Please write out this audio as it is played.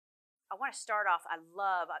I want to start off. I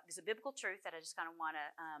love there's a biblical truth that I just kind of want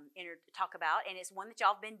to talk about, and it's one that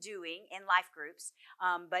y'all have been doing in life groups.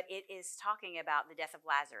 But it is talking about the death of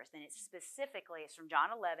Lazarus, and it's from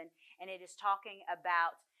John 11, and it is talking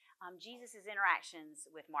about Jesus'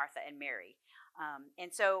 interactions with Martha and Mary.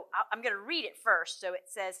 And so I'm going to read it first. So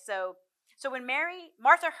it says, So when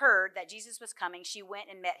Martha heard that Jesus was coming, she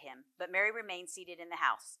went and met him, but Mary remained seated in the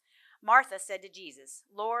house. Martha said to Jesus,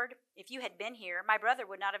 Lord, if you had been here, my brother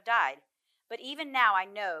would not have died. But even now I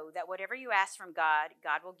know that whatever you ask from God,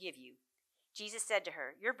 God will give you. Jesus said to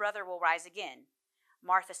her, Your brother will rise again.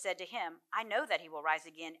 Martha said to him, I know that he will rise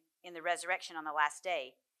again in the resurrection on the last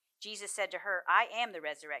day. Jesus said to her, I am the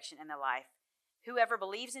resurrection and the life. Whoever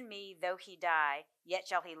believes in me, though he die, yet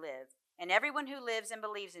shall he live. And everyone who lives and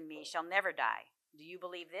believes in me shall never die. Do you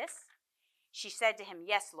believe this? She said to him,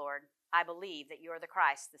 Yes, Lord, I believe that you are the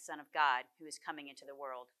Christ, the Son of God, who is coming into the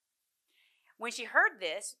world. When she heard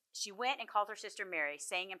this, she went and called her sister Mary,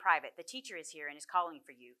 saying in private, The teacher is here and is calling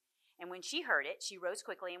for you. And when she heard it, she rose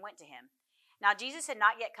quickly and went to him. Now Jesus had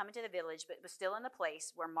not yet come into the village, but was still in the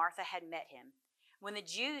place where Martha had met him. When the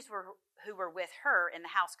Jews who were with her in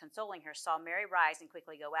the house consoling her saw Mary rise and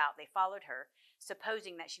quickly go out, they followed her,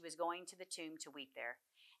 supposing that she was going to the tomb to weep there.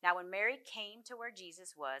 Now when Mary came to where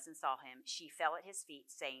Jesus was and saw him, she fell at his feet,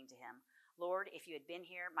 saying to him, Lord, if you had been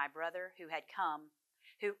here, my brother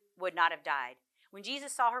who would not have died. When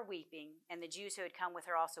Jesus saw her weeping, and the Jews who had come with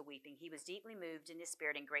her also weeping, he was deeply moved in his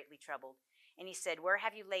spirit and greatly troubled. And he said, Where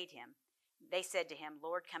have you laid him? They said to him,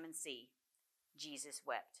 Lord, come and see. Jesus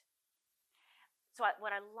wept. So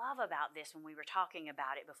what I love about this when we were talking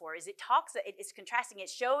about it before is it's contrasting,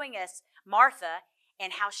 it's showing us Martha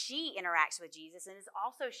and how she interacts with Jesus, and it's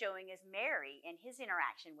also showing us Mary and his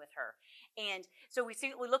interaction with her. And so we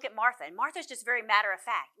look at Martha, and Martha's just very matter of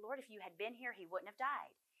fact. Lord, if you had been here, he wouldn't have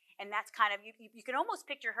died. And that's kind of, you can almost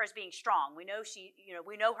picture her as being strong. We know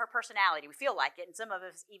we know her personality. We feel like it, and some of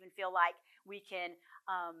us even feel like we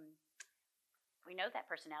know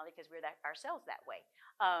that personality because we're ourselves that way.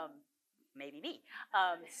 Maybe me.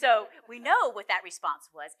 So we know what that response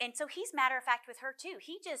was. And so he's matter of fact with her too.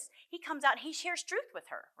 He comes out and he shares truth with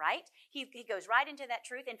her, right? He goes right into that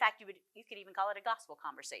truth. In fact, you could even call it a gospel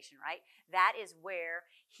conversation, right? That is where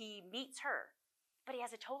he meets her. But he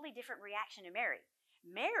has a totally different reaction to Mary.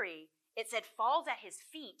 Mary, it said, falls at his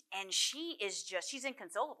feet, and she's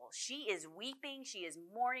inconsolable. She is weeping, she is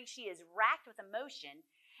mourning, she is racked with emotion.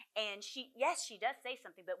 And she does say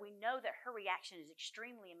something, but we know that her reaction is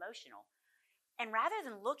extremely emotional. And rather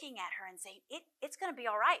than looking at her and saying, it's going to be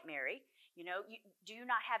all right, Mary, do you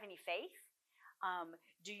not have any faith?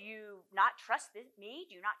 Do you not trust me?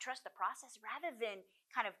 Do you not trust the process? Rather than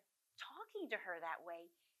kind of talking to her that way,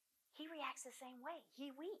 he reacts the same way. He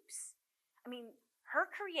weeps. I mean, her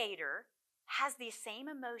creator has the same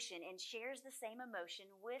emotion and shares the same emotion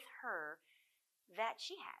with her that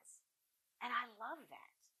she has. And I love that.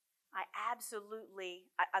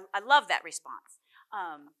 I love that response.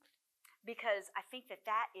 Because I think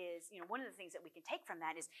that is, one of the things that we can take from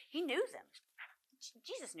that is he knew them.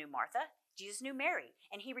 Jesus knew Martha. Jesus knew Mary.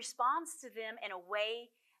 And he responds to them in a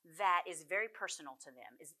way that is very personal to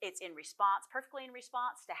them. It's perfectly in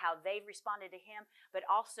response to how they've responded to him, but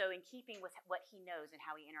also in keeping with what he knows and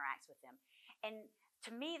how he interacts with them. And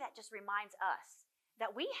to me, that just reminds us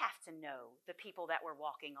that we have to know the people that we're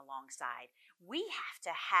walking alongside. We have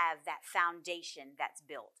to have that foundation that's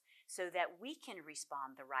built so that we can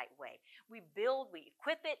respond the right way. We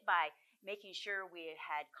equip it by making sure we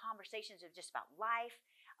had conversations of just about life.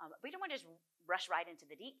 We don't want to just rush right into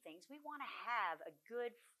the deep things. We want to have a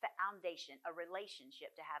good foundation, a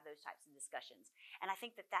relationship to have those types of discussions. And I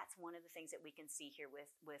think that that's one of the things that we can see here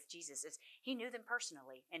with Jesus is he knew them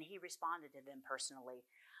personally and he responded to them personally.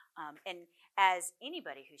 And as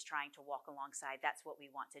anybody who's trying to walk alongside, that's what we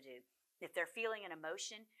want to do. If they're feeling an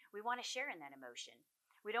emotion, we want to share in that emotion.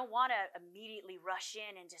 We don't want to immediately rush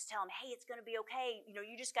in and just tell them, hey, it's going to be okay.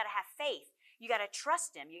 You just got to have faith. You got to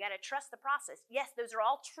trust him. You got to trust the process. Yes, those are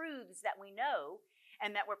all truths that we know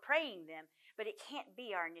and that we're praying them, but it can't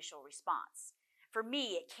be our initial response. For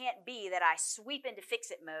me, it can't be that I sweep into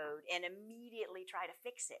fix-it mode and immediately try to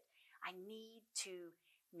fix it. I need to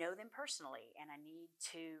know them personally, and I need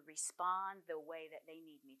to respond the way that they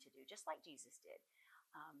need me to do, just like Jesus did.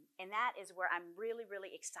 And that is where I'm really,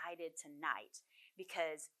 really excited tonight,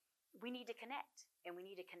 because we need to connect, and we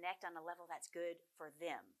need to connect on a level that's good for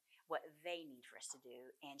them, what they need for us to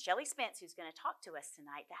do. And Shelley Spence, who's going to talk to us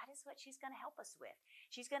tonight, that is what she's going to help us with.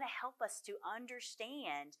 She's going to help us to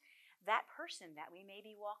understand that person that we may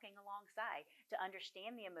be walking alongside, to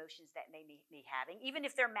understand the emotions that they may be having, even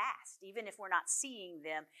if they're masked, even if we're not seeing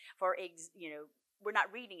them for we're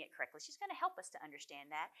not reading it correctly. She's going to help us to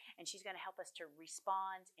understand that, and she's going to help us to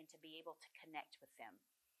respond and to be able to connect with them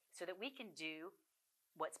so that we can do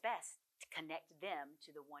what's best to connect them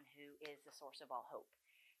to the one who is the source of all hope.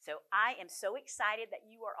 So I am so excited that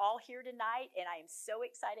you are all here tonight, and I am so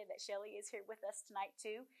excited that Shelley is here with us tonight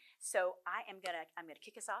too. So I'm gonna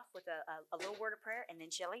kick us off with a little word of prayer, and then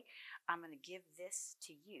Shelley, I'm gonna give this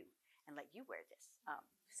to you and let you wear this.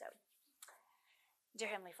 So, dear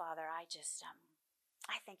Heavenly Father, I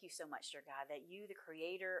thank you so much, dear God, that you, the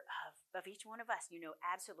creator of each one of us, you know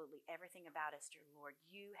absolutely everything about us, dear Lord.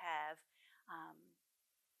 You have,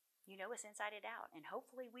 you know us inside and out, and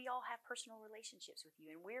hopefully we all have personal relationships with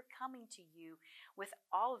you, and we're coming to you with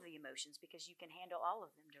all of the emotions because you can handle all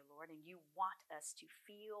of them, dear Lord, and you want us to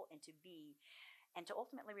feel and to be and to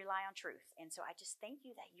ultimately rely on truth. And so I just thank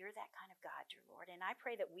you that you're that kind of God, dear Lord, and I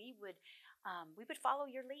pray that we would follow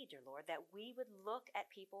your lead, dear Lord, that we would look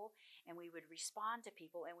at people and we would respond to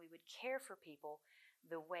people and we would care for people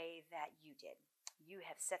the way that you did. You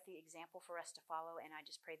have set the example for us to follow, and I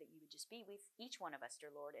just pray that you would just be with each one of us,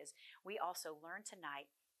 dear Lord, as we also learn tonight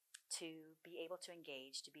to be able to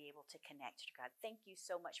engage, to be able to connect, dear God. Thank you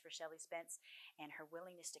so much for Shelley Spence and her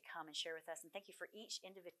willingness to come and share with us, and thank you for each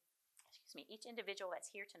individual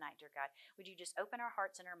that's here tonight, dear God. Would you just open our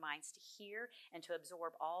hearts and our minds to hear and to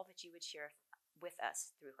absorb all that you would share with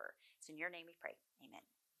us through her. It's in your name we pray. Amen.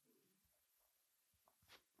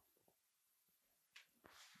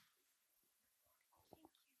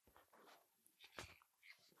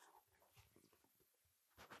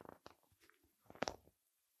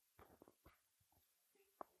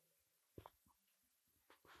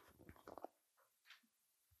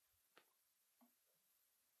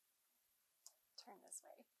 Turn this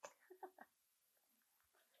way.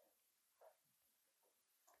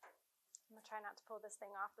 I'm going to try not to pull this thing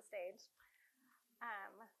off the stage.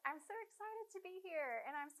 I'm so excited to be here,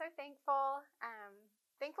 and I'm so thankful.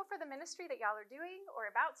 Thankful for the ministry that y'all are doing or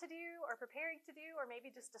about to do or preparing to do, or maybe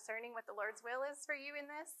just discerning what the Lord's will is for you in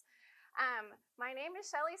this. My name is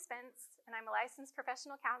Shelley Spence, and I'm a licensed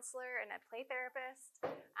professional counselor and a play therapist.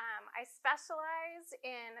 I specialize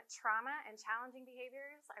in trauma and challenging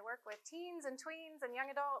behaviors. I work with teens and tweens and young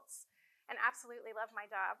adults and absolutely love my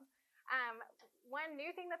job. One new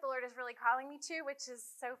thing that the Lord is really calling me to, which is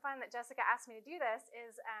so fun that Jessica asked me to do this,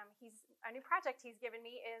 is a new project he's given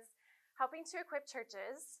me is helping to equip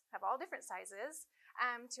churches of all different sizes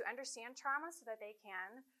to understand trauma so that they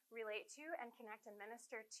can relate to and connect and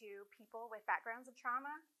minister to people with backgrounds of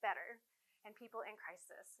trauma better and people in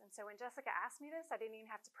crisis. And so when Jessica asked me this, I didn't even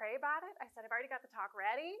have to pray about it. I said, I've already got the talk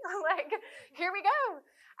ready. Like, here we go.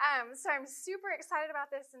 So I'm super excited about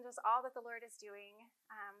this and just all that the Lord is doing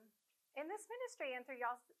in this ministry and through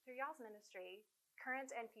y'all's ministry,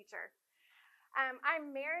 current and future. I'm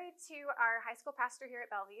married to our high school pastor here at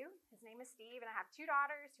Bellevue. His name is Steve, and I have two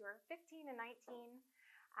daughters who are 15 and 19.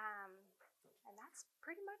 And that's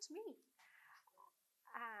pretty much me.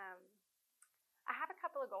 I have a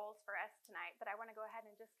couple of goals for us tonight that I want to go ahead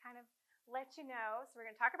and just kind of let you know. So we're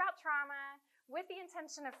going to talk about trauma with the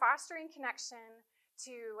intention of fostering connection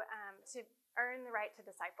to earn the right to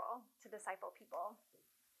disciple people.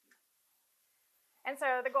 And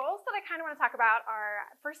so the goals that I kind of want to talk about are,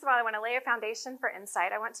 first of all, I want to lay a foundation for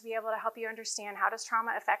insight. I want to be able to help you understand how does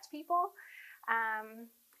trauma affect people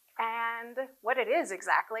and what it is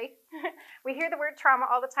exactly. We hear the word trauma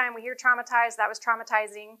all the time. We hear traumatized, that was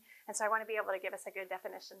traumatizing. And so I want to be able to give us a good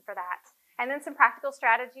definition for that. And then some practical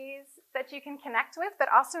strategies that you can connect with,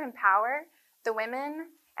 but also empower the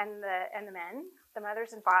women and the men, the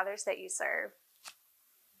mothers and fathers that you serve.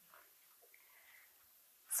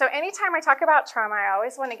 So anytime I talk about trauma, I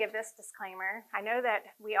always want to give this disclaimer. I know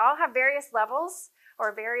that we all have various levels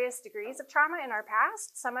or various degrees of trauma in our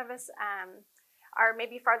past. Some of us are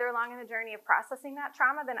maybe farther along in the journey of processing that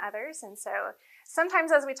trauma than others. And so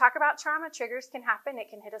sometimes as we talk about trauma, triggers can happen. It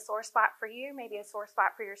can hit a sore spot for you, maybe a sore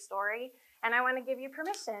spot for your story. And I want to give you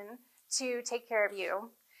permission to take care of you.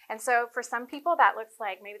 And so for some people, that looks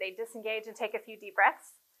like maybe they disengage and take a few deep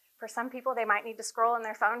breaths. For some people, they might need to scroll on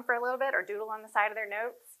their phone for a little bit or doodle on the side of their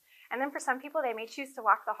notes. And then for some people, they may choose to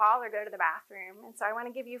walk the hall or go to the bathroom. And so I want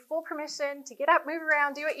to give you full permission to get up, move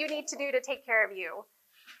around, do what you need to do to take care of you.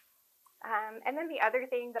 And then the other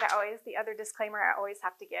thing that the other disclaimer I always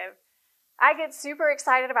have to give, I get super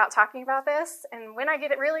excited about talking about this. And when I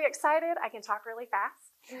get really excited, I can talk really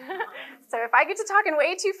fast. So if I get to talking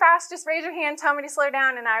way too fast, just raise your hand, tell me to slow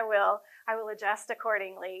down, and I will adjust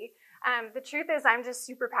accordingly. The truth is I'm just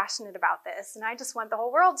super passionate about this, and I just want the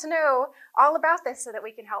whole world to know all about this so that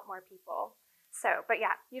we can help more people. So, but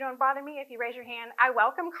yeah, you don't bother me if you raise your hand. I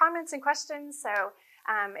welcome comments and questions, so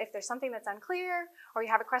If there's something that's unclear or you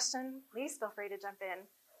have a question, please feel free to jump in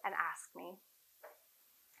and ask me.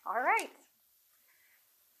 All right.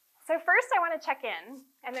 So first I want to check in,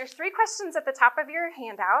 and there's 3 questions at the top of your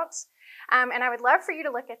handout, and I would love for you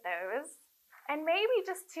to look at those, and maybe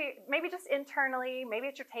just internally, maybe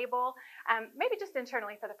at your table, maybe just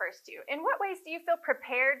internally for the first 2. In what ways do you feel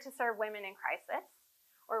prepared to serve women in crisis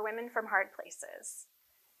or women from hard places?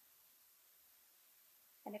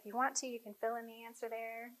 And if you want to, you can fill in the answer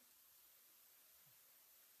there.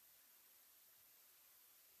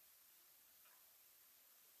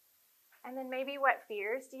 And then maybe what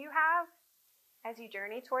fears do you have as you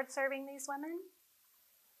journey towards serving these women?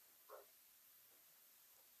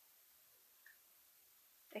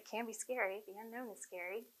 It can be scary. The unknown is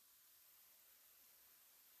scary.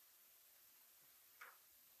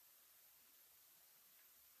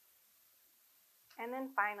 And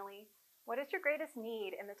then finally, what is your greatest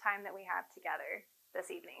need in the time that we have together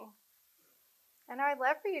this evening? And I'd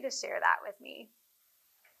love for you to share that with me.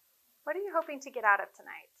 What are you hoping to get out of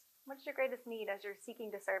tonight? What's your greatest need as you're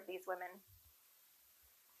seeking to serve these women?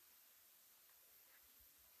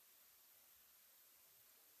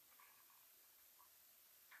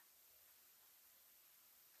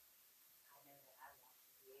 I know that I want to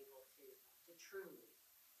be able to truly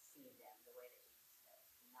see them the way that Jesus does,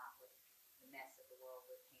 not with the mess of the world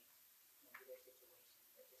that came into their situation,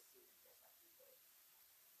 but just see them just like He did.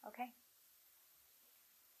 Okay.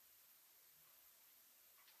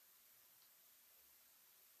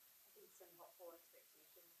 Some helpful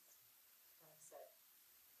expectations to kind of set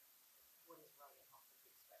what is right and not what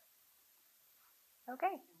to expect.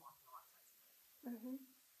 Okay. And walking alongside somebody. Mm-hmm.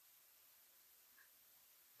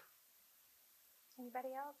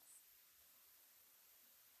 Anybody else?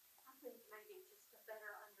 I think maybe just a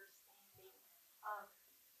better understanding of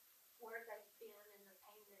where they've been and the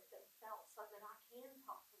pain that they felt so that I can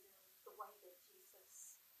talk to them the way that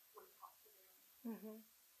Jesus would talk to them. Mm-hmm.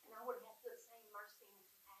 And I would have the same mercy and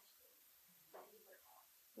compassion that He would have.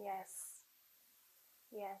 Yes.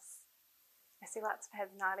 Yes. I see lots of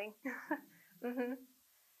heads nodding. Mm-hmm.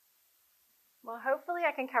 Well, hopefully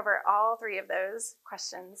I can cover all 3 of those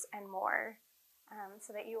questions and more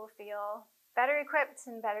so that you will feel better equipped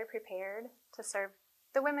and better prepared to serve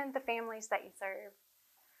the women, the families that you serve.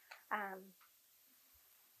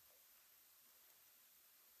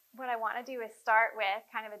 What I want to do is start with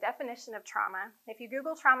kind of a definition of trauma. If you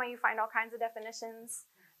Google trauma, you find all kinds of definitions.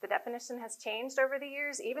 The definition has changed over the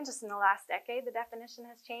years. Even just in the last decade, the definition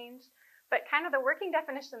has changed. But kind of the working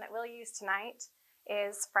definition that we'll use tonight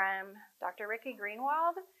is from Dr. Ricky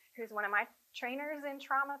Greenwald, who's one of my trainers in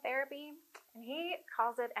trauma therapy. And he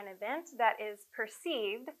calls it an event that is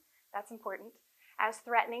perceived, that's important, as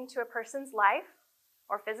threatening to a person's life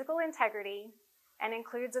or physical integrity and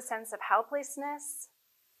includes a sense of helplessness,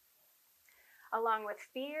 along with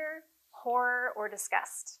fear, horror, or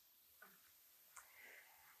disgust.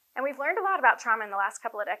 And we've learned a lot about trauma in the last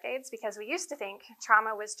couple of decades because we used to think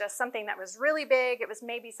trauma was just something that was really big. It was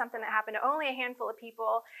maybe something that happened to only a handful of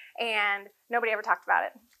people and nobody ever talked about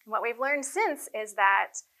it. And what we've learned since is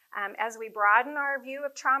that as we broaden our view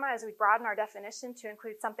of trauma, as we broaden our definition to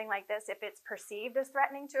include something like this, if it's perceived as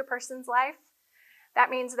threatening to a person's life, that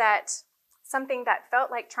means that something that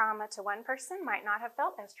felt like trauma to one person might not have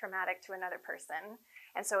felt as traumatic to another person.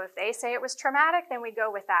 And so if they say it was traumatic, then we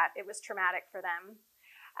go with that. It was traumatic for them.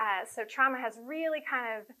 So trauma has really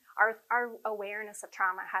kind of, our awareness of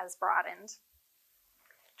trauma has broadened.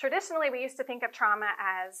 Traditionally, we used to think of trauma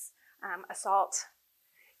as assault,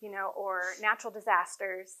 or natural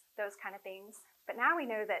disasters, those kind of things. But now we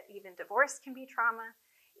know that even divorce can be trauma,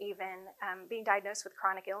 even being diagnosed with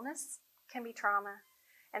chronic illness can be trauma.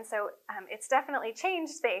 And so it's definitely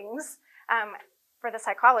changed things for the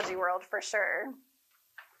psychology world for sure.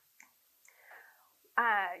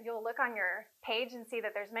 You'll look on your page and see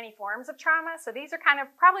that there's many forms of trauma. So these are kind of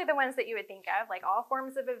probably the ones that you would think of, like all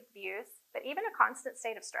forms of abuse. But even a constant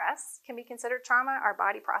state of stress can be considered trauma. Our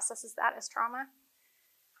body processes that as trauma.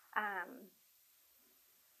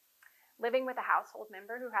 Living with a household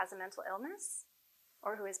member who has a mental illness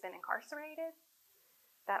or who has been incarcerated,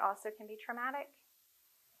 that also can be traumatic.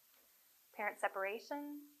 Parent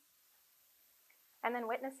separation. And then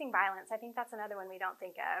witnessing violence. I think that's another one we don't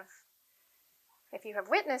think of. If you have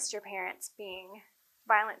witnessed your parents being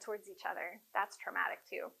violent towards each other, that's traumatic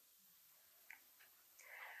too.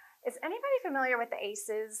 Is anybody familiar with the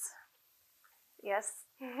ACEs? Yes?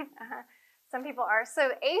 Some people are.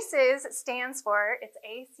 So ACEs stands for, it's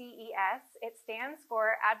ACES, it stands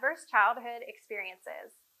for Adverse Childhood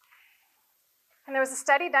Experiences. And there was a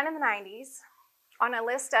study done in the 90s on a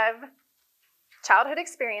list of childhood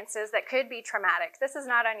experiences that could be traumatic. This is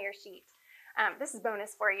not on your sheet. This is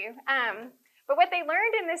bonus for you. But what they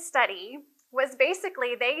learned in this study was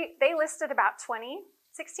basically they listed about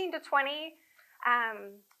 16 to 20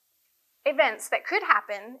 events that could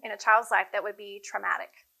happen in a child's life that would be traumatic.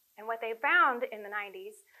 And what they found in the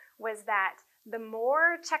 90s was that the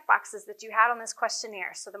more check boxes that you had on this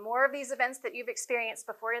questionnaire, so the more of these events that you've experienced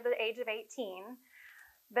before the age of 18,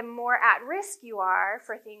 the more at risk you are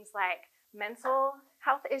for things like mental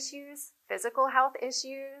health issues, physical health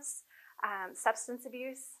issues, substance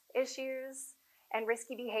abuse issues, and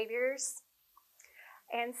risky behaviors.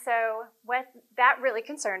 And so that really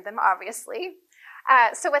concerned them, obviously.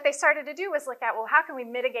 So what they started to do was look at, well, how can we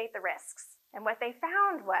mitigate the risks? And what they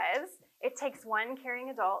found was it takes one caring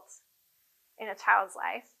adult in a child's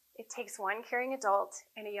life. It takes one caring adult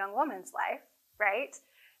in a young woman's life, right,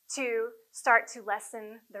 to start to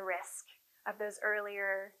lessen the risk of those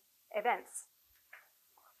earlier events.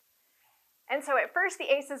 And so at first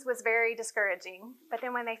the ACEs was very discouraging, but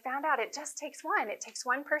then when they found out it just takes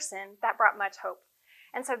one person, that brought much hope.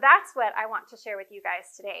 And so that's what I want to share with you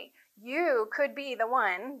guys today. You could be the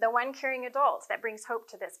one caring adult that brings hope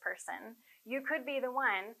to this person. You could be the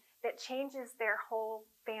one that changes their whole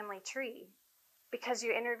family tree because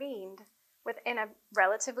you intervened within a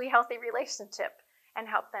relatively healthy relationship and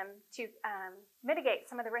help them to mitigate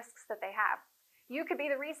some of the risks that they have. You could be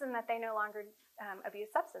the reason that they no longer abuse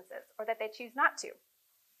substances or that they choose not to.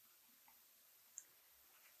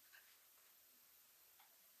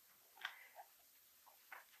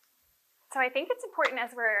 So I think it's important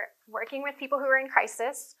as we're working with people who are in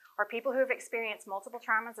crisis or people who have experienced multiple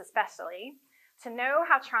traumas especially, to know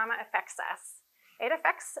how trauma affects us. It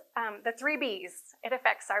affects the 3 B's. It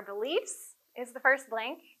affects our beliefs is the first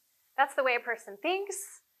blank. That's the way a person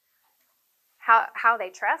thinks, how they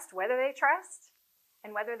trust, whether they trust,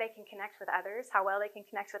 and whether they can connect with others, how well they can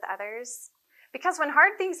connect with others. Because when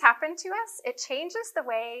hard things happen to us, it changes the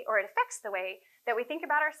way, or it affects the way that we think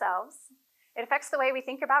about ourselves. It affects the way we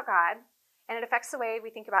think about God, and it affects the way we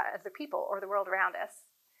think about other people or the world around us.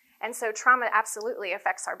 And so trauma absolutely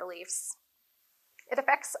affects our beliefs. It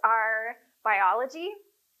affects our biology.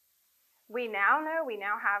 We now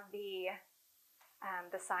have the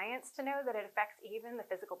science to know that it affects even the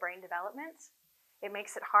physical brain development. It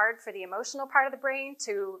makes it hard for the emotional part of the brain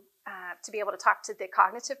to be able to talk to the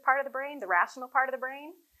cognitive part of the brain, the rational part of the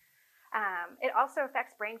brain. It also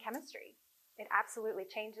affects brain chemistry. It absolutely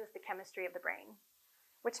changes the chemistry of the brain,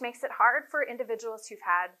 which makes it hard for individuals who've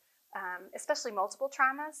had, especially multiple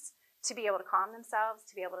traumas, to be able to calm themselves,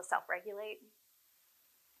 to be able to self-regulate.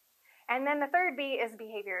 And then the 3rd B is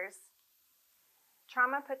behaviors.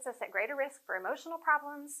 Trauma puts us at greater risk for emotional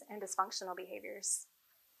problems and dysfunctional behaviors,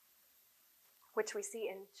 which we see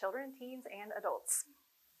in children, teens, and adults.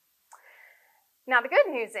 Now, the good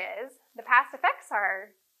news is the past affects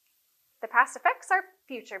our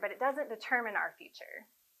future, but it doesn't determine our future.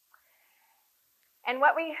 And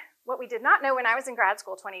what we did not know when I was in grad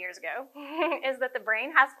school 20 years ago is that the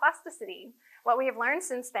brain has plasticity. What we have learned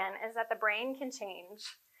since then is that the brain can change.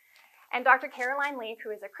 And Dr. Caroline Leaf,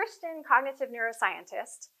 who is a Christian cognitive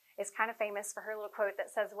neuroscientist, is kind of famous for her little quote that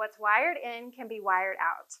says, "What's wired in can be wired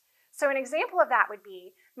out." So an example of that would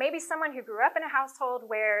be maybe someone who grew up in a household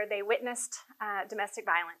where they witnessed domestic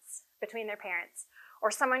violence between their parents,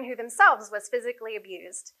 or someone who themselves was physically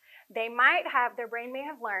abused. Their brain may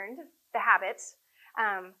have learned the habit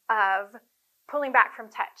of pulling back from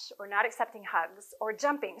touch, or not accepting hugs, or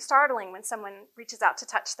jumping, startling when someone reaches out to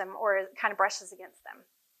touch them or kind of brushes against them.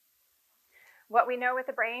 What we know with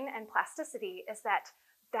the brain and plasticity is that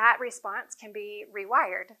response can be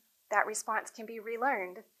rewired. That response can be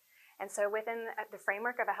relearned. And so within the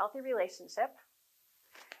framework of a healthy relationship,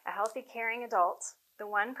 a healthy, caring adult, the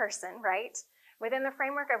one person, right? Within the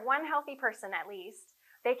framework of one healthy person at least,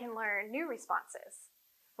 they can learn new responses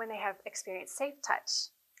when they have experienced safe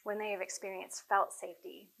touch, when they have felt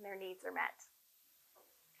safety, and their needs are met.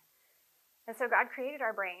 And so God created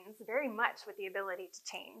our brains very much with the ability to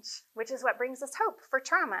change, which is what brings us hope for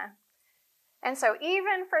trauma. And so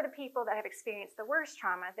even for the people that have experienced the worst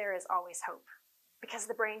trauma, there is always hope, because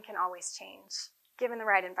the brain can always change, given the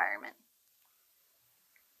right environment.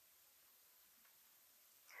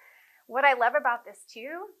 What I love about this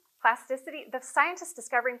too, plasticity, the scientists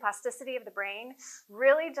discovering plasticity of the brain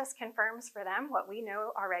really just confirms for them what we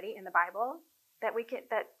know already in the Bible, that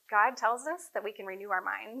God tells us that we can renew our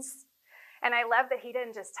minds. And I love that he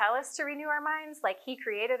didn't just tell us to renew our minds, like he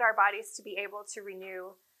created our bodies to be able to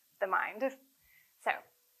renew the mind. So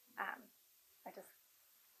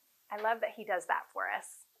I love that he does that for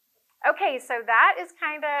us. Okay, so that is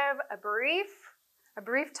kind of a brief a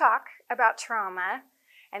brief talk about trauma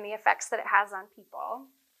and the effects that it has on people.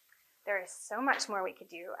 There is so much more we could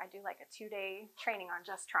do. I do like a 2-day training on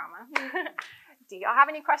just trauma. Do y'all have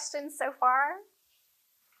any questions so far?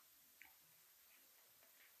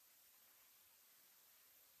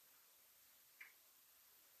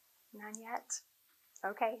 None yet?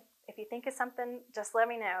 Okay. If you think of something, just let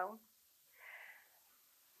me know.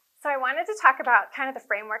 So I wanted to talk about kind of the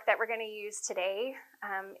framework that we're going to use today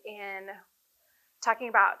in talking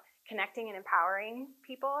about connecting and empowering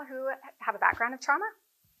people who have a background of trauma.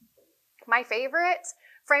 My favorite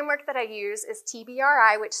framework that I use is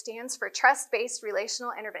TBRI, which stands for Trust-Based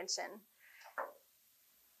Relational Intervention.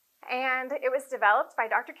 And it was developed by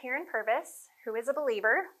Dr. Karen Purvis, who is a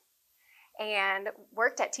believer and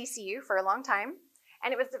worked at TCU for a long time.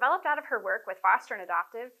 And it was developed out of her work with foster and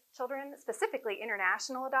adoptive children, specifically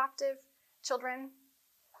international adoptive children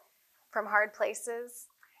from hard places.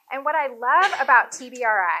 And what I love about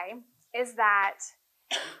TBRI is that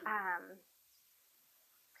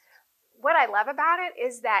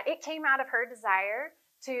it came out of her desire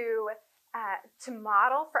to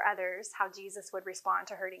model for others how Jesus would respond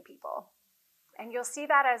to hurting people. And you'll see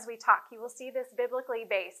that as we talk. You will see this biblically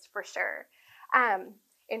based for sure.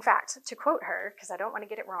 In fact, to quote her, because I don't want to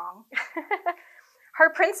get it wrong, her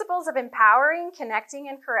principles of empowering, connecting,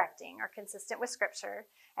 and correcting are consistent with Scripture,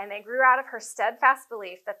 and they grew out of her steadfast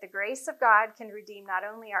belief that the grace of God can redeem not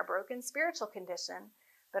only our broken spiritual condition,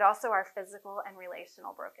 but also our physical and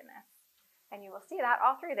relational brokenness. And you will see that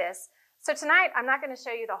all through this. So tonight, I'm not going to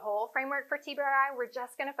show you the whole framework for TBRI. We're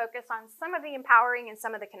just going to focus on some of the empowering and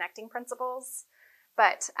some of the connecting principles.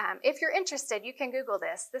 But if you're interested, you can Google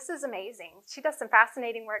this. This is amazing. She does some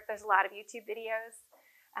fascinating work. There's a lot of YouTube videos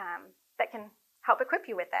that can help equip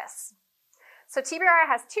you with this. So TBRI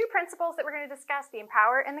has 2 principles that we're going to discuss, the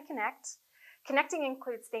empower and the connect. Connecting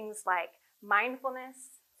includes things like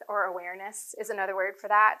mindfulness, or awareness is another word for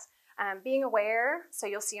that. Being aware, so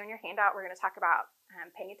you'll see on your handout, we're going to talk about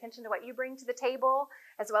paying attention to what you bring to the table,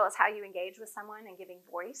 as well as how you engage with someone and giving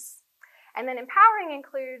voice. And then empowering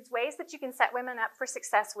includes ways that you can set women up for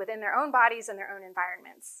success within their own bodies and their own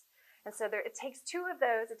environments. And so it takes 2 of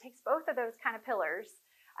those, it takes both of those kind of pillars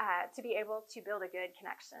to be able to build a good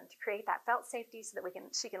connection, to create that felt safety so that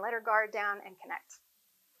she can let her guard down and connect.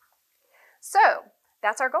 So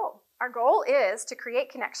that's our goal. Our goal is to create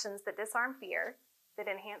connections that disarm fear, that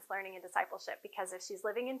enhance learning and discipleship, because if she's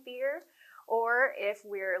living in fear, or if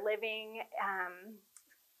we're living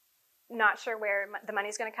not sure where the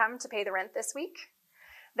money's going to come to pay the rent this week,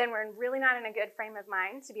 then we're really not in a good frame of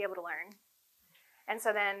mind to be able to learn. And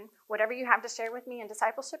so then whatever you have to share with me in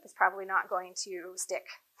discipleship is probably not going to stick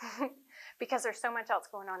because there's so much else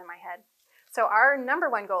going on in my head. So our number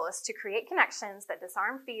 1 goal is to create connections that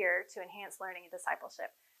disarm fear to enhance learning and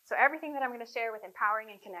discipleship. So everything that I'm going to share with empowering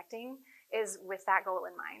and connecting is with that goal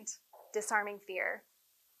in mind, disarming fear.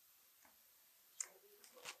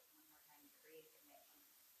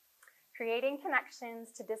 Creating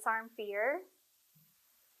connections to disarm fear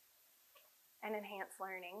and enhance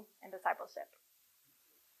learning and discipleship.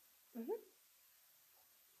 Mm-hmm.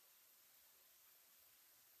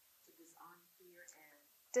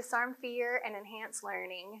 To disarm fear and enhance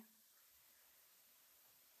learning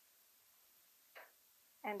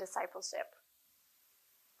and discipleship.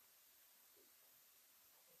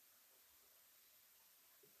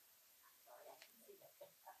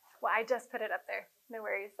 Well, I just put it up there. No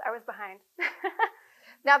worries. I was behind.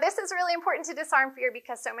 Now, this is really important to disarm fear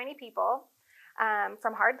because so many people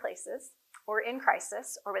from hard places or in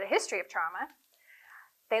crisis or with a history of trauma,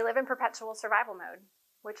 they live in perpetual survival mode,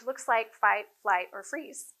 which looks like fight, flight, or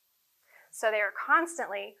freeze. So they are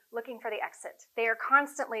constantly looking for the exit. They are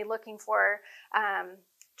constantly looking for,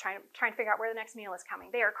 trying to figure out where the next meal is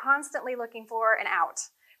coming. They are constantly looking for an out.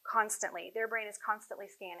 Constantly. Their brain is constantly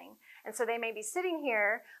scanning. And so they may be sitting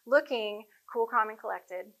here looking cool, calm, and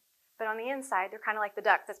collected, but on the inside, they're kind of like the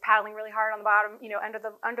duck that's paddling really hard on the bottom,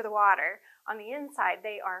 under the water. On the inside,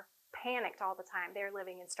 they are panicked all the time. They're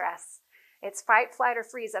living in stress. It's fight, flight, or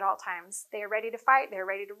freeze at all times. They are ready to fight, they're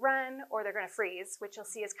ready to run, or they're going to freeze, which you'll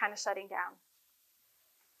see is kind of shutting down.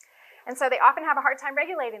 And so they often have a hard time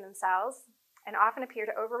regulating themselves and often appear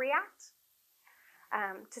to overreact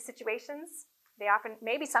to situations. They often,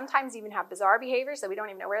 maybe sometimes even have bizarre behaviors that we don't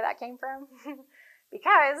even know where that came from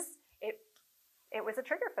because it was a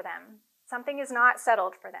trigger for them. Something is not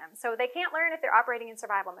settled for them. So they can't learn if they're operating in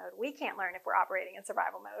survival mode. We can't learn if we're operating in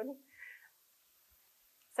survival mode.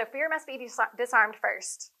 So fear must be disarmed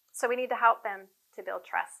first. So we need to help them to build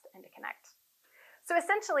trust and to connect. So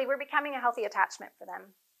essentially, we're becoming a healthy attachment for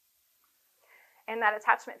them. And that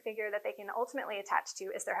attachment figure that they can ultimately attach to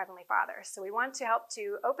is their Heavenly Father. So we want to help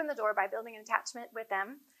to open the door by building an attachment with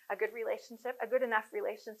them, a good relationship, a good enough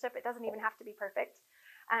relationship. It doesn't even have to be perfect.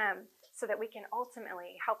 So that we can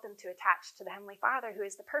ultimately help them to attach to the Heavenly Father, who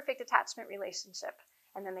is the perfect attachment relationship,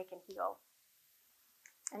 and then they can heal.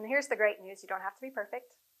 And here's the great news. You don't have to be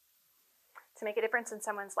perfect to make a difference in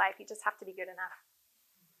someone's life. You just have to be good enough.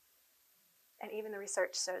 And even the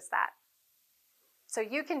research shows that. So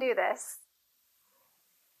you can do this.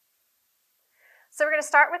 So we're going to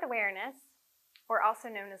start with awareness, or also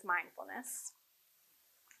known as mindfulness.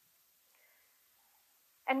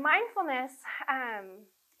 And mindfulness,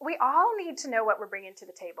 we all need to know what we're bringing to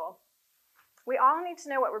the table. We all need to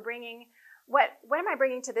know what we're bringing. What am I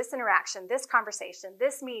bringing to this interaction, this conversation,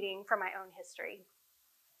 this meeting from my own history?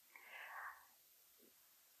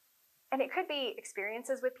 And it could be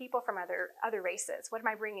experiences with people from other races. What am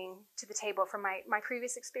I bringing to the table from my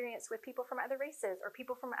previous experience with people from other races, or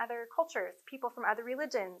people from other cultures, people from other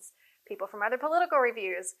religions, people from other political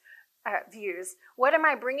views? What am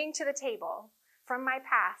I bringing to the table from my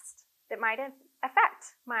past that might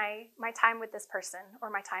affect my time with this person or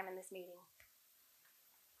my time in this meeting?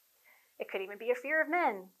 It could even be a fear of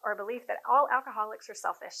men, or a belief that all alcoholics are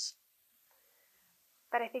selfish.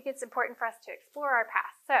 But I think it's important for us to explore our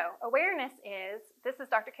past. So awareness this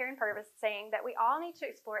is Dr. Karen Purvis saying that we all need to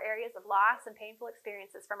explore areas of loss and painful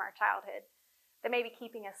experiences from our childhood that may be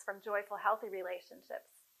keeping us from joyful, healthy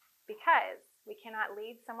relationships, because we cannot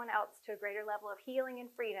lead someone else to a greater level of healing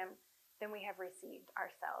and freedom than we have received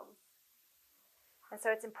ourselves. And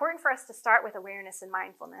so it's important for us to start with awareness and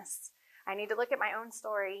mindfulness. I need to look at my own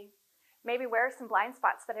story, maybe where are some blind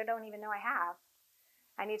spots that I don't even know I have.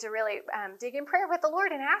 I need to really dig in prayer with the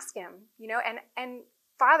Lord and ask him, and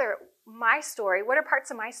Father, my story, what are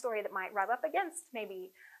parts of my story that might rub up against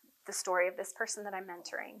maybe the story of this person that I'm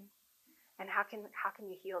mentoring? And how can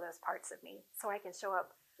you heal those parts of me so I can show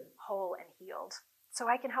up whole and healed, so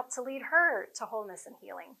I can help to lead her to wholeness and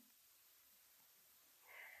healing?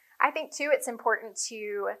 I think, too, it's important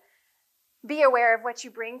to be aware of what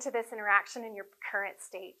you bring to this interaction in your current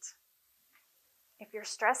state. If you're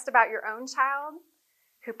stressed about your own child,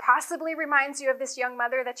 who possibly reminds you of this young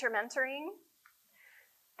mother that you're mentoring,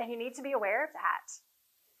 then you need to be aware of that.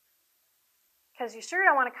 Because you sure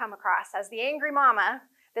don't want to come across as the angry mama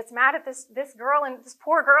that's mad at this girl and this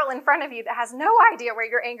poor girl in front of you that has no idea where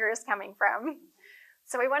your anger is coming from.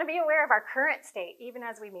 So we want to be aware of our current state, even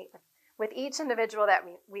as we meet with each individual that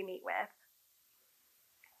we meet with.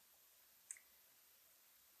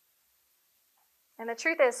 And the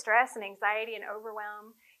truth is, stress and anxiety and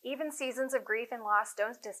overwhelm, even seasons of grief and loss,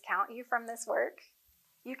 don't discount you from this work.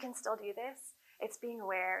 You can still do this. It's being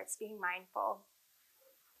aware. It's being mindful.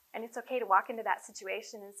 And it's okay to walk into that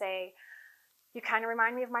situation and say, you kind of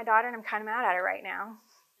remind me of my daughter, and I'm kind of mad at her right now.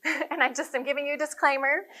 And I'm giving you a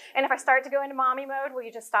disclaimer. And if I start to go into mommy mode, will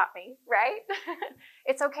you just stop me, right?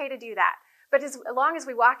 It's okay to do that. But as long as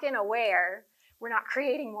we walk in aware, we're not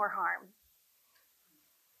creating more harm.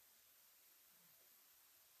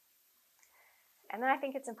 And then I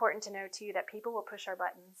think it's important to know, too, that people will push our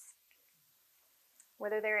buttons,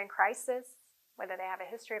 whether they're in crisis, whether they have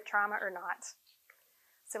a history of trauma or not.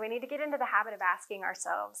 So we need to get into the habit of asking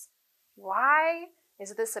ourselves, why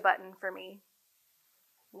is this a button for me?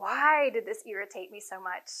 Why did this irritate me so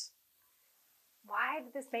much? Why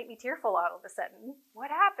did this make me tearful all of a sudden? What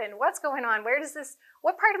happened? What's going on?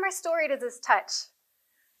 What part of my story does this touch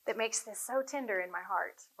that makes this so tender in my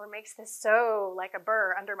heart, or makes this so like a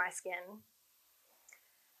burr under my skin?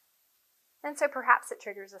 And so perhaps it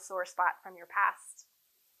triggers a sore spot from your past.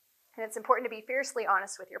 And it's important to be fiercely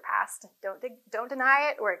honest with your past. Don't deny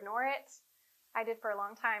it or ignore it. I did for a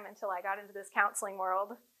long time until I got into this counseling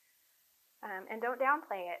world. And don't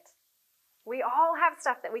downplay it. We all have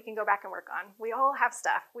stuff that we can go back and work on. We all have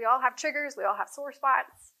stuff. We all have triggers. We all have sore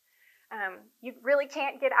spots. You really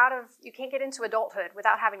can't get into adulthood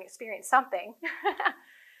without having experienced something.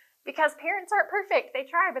 Because parents aren't perfect. They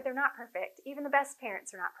try, but they're not perfect. Even the best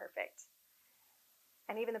parents are not perfect.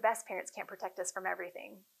 And even the best parents can't protect us from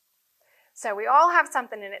everything. So we all have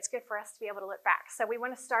something, and it's good for us to be able to look back. So we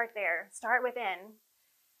want to start there. Start within.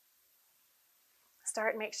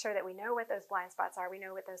 Start and make sure that we know what those blind spots are. We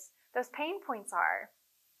know what those pain points are,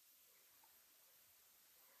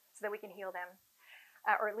 so that we can heal them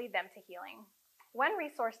or lead them to healing. One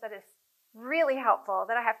resource that is really helpful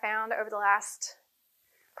that I have found over the last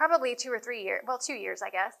probably 2 or 3 years, 2 years, I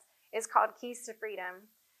guess, is called Keys to Freedom.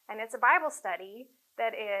 And it's a Bible study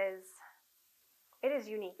that is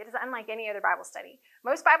unique. It is unlike any other Bible study.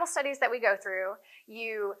 Most Bible studies that we go through,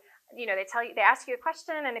 you they ask you a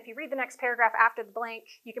question, and if you read the next paragraph after the blank,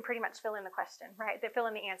 you can pretty much fill in the question, right? They fill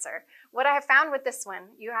in the answer. What I have found with this one,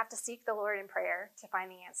 you have to seek the Lord in prayer to find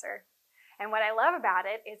the answer. And what I love about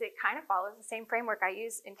it is it kind of follows the same framework I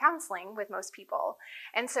use in counseling with most people.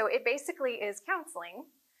 And so it basically is counseling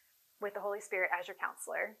with the Holy Spirit as your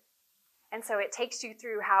counselor. And so it takes you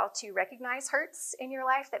through how to recognize hurts in your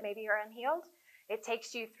life that maybe are unhealed. It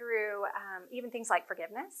takes you through even things like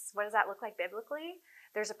forgiveness. What does that look like biblically?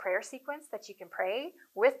 There's a prayer sequence that you can pray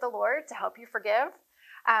with the Lord to help you forgive.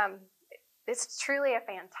 It's truly a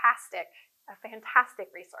fantastic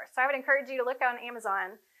resource. So I would encourage you to look on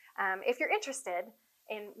Amazon if you're interested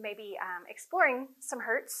in maybe exploring some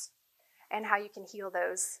hurts and how you can heal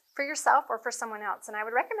those for yourself or for someone else. And I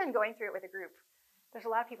would recommend going through it with a group. There's a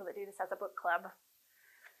lot of people that do this as a book club.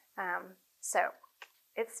 So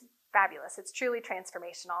it's fabulous. It's truly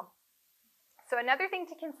transformational. So another thing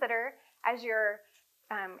to consider as you're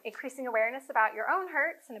increasing awareness about your own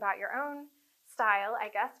hurts and about your own style, I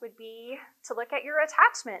guess, would be to look at your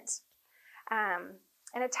attachment.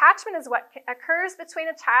 And attachment is what occurs between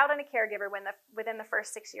a child and a caregiver within the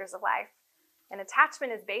first 6 years of life. And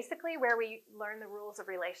attachment is basically where we learn the rules of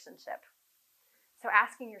relationship. So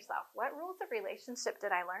asking yourself, what rules of relationship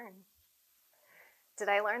did I learn? Did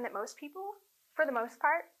I learn that most people, for the most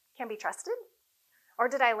part, can be trusted? Or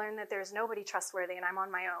did I learn that there's nobody trustworthy and I'm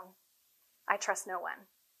on my own? I trust no one.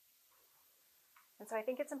 And so I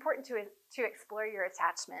think it's important to explore your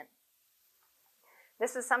attachment.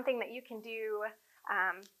 This is something that you can do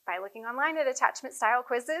by looking online at attachment style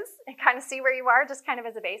quizzes and kind of see where you are just kind of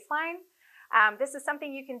as a baseline. This is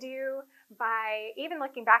something you can do by even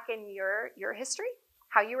looking back in your history,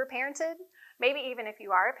 how you were parented. Maybe even if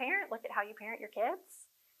you are a parent, look at how you parent your kids.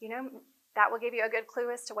 That will give you a good clue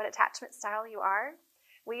as to what attachment style you are.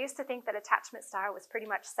 We used to think that attachment style was pretty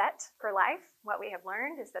much set for life. What we have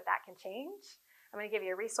learned is that can change. I'm going to give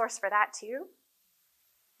you a resource for that too.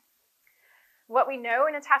 What we know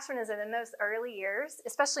in attachment is that in those early years,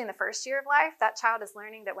 especially in the first year of life, that child is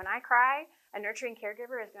learning that when I cry, a nurturing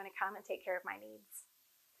caregiver is going to come and take care of my needs.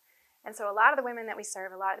 And so a lot of the women that we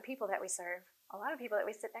serve, a lot of the people that we serve, a lot of people that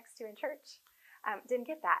we sit next to in church didn't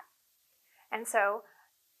get that. And so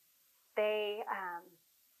they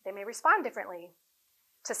may respond differently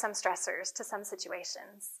to some stressors, to some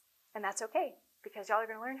situations. And that's okay, because y'all are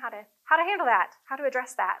going to learn how to handle that, how to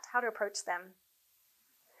address that, how to approach them.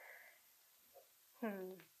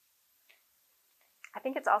 I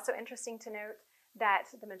think it's also interesting to note that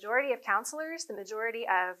the majority of counselors, the majority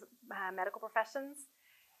of medical professions,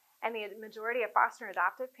 and the majority of foster and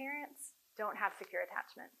adoptive parents don't have secure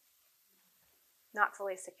attachment. Not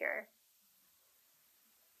fully secure.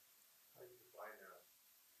 How do you define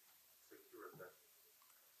secure attachment?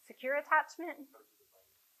 Secure attachment?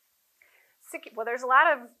 Well, there's a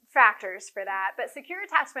lot of factors for that, but secure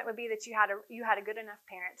attachment would be that you had a good enough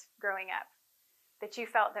parent growing up, that you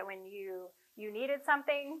felt that when you needed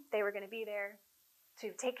something, they were going to be there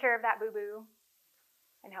to take care of that boo-boo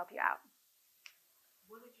and help you out.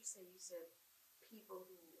 What did you say? You said people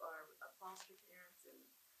who are foster parents and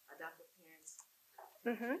adoptive parents.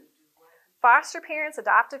 Mm-hmm. Foster parents,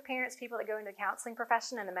 adoptive parents, people that go into the counseling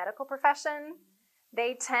profession and the medical profession,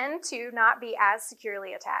 they tend to not be as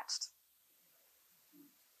securely attached.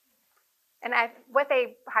 And what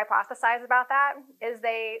they hypothesize about that is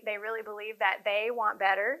they really believe that they want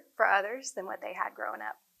better for others than what they had growing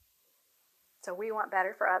up. So we want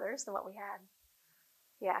better for others than what we had.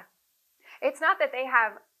 Yeah. It's not that they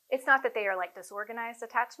are like disorganized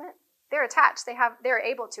attachment. They're attached. They're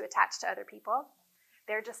able to attach to other people.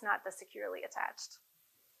 They're just not the securely attached.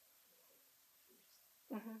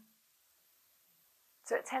 Mm-hmm.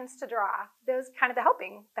 So it tends to draw those kind of the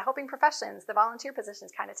helping professions, the volunteer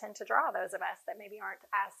positions kind of tend to draw those of us that maybe aren't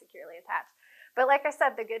as securely attached. But like I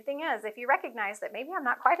said, the good thing is if you recognize that maybe I'm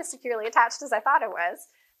not quite as securely attached as I thought I was,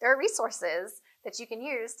 there are resources that you can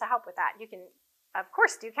use to help with that. You can, of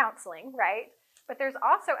course, do counseling, right? But there's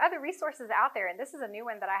also other resources out there, and this is a new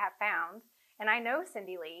one that I have found. And I know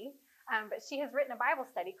Cindy Lee, but she has written a Bible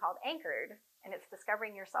study called Anchored, and it's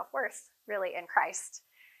discovering your self-worth, really, in Christ.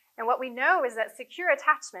 And what we know is that secure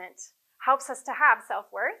attachment helps us to have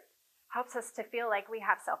self-worth, helps us to feel like we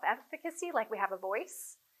have self-efficacy, like we have a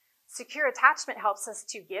voice. Secure attachment helps us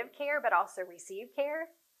to give care, but also receive care.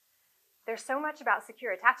 There's so much about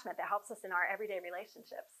secure attachment that helps us in our everyday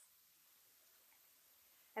relationships.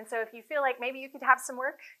 And so if you feel like maybe you could have some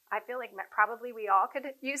work, I feel like probably we all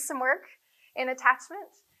could use some work in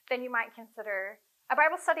attachment, then you might consider a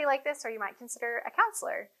Bible study like this, or you might consider a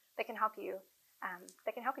counselor that can help you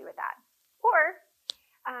with that. Or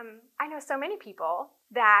I know so many people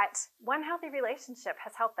that one healthy relationship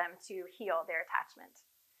has helped them to heal their attachment.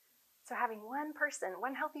 So having one person,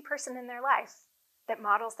 one healthy person in their life that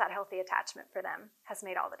models that healthy attachment for them has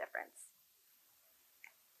made all the difference.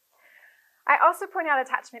 I also point out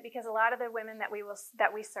attachment because a lot of the women that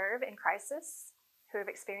we serve in crisis who have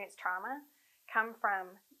experienced trauma come from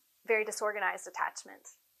very disorganized attachment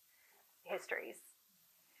histories.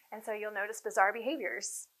 And so you'll notice bizarre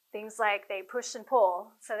behaviors, things like they push and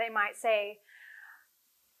pull. So they might say,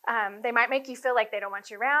 they might make you feel like they don't want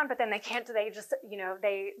you around, but then they can't, they just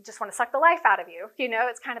want to suck the life out of you.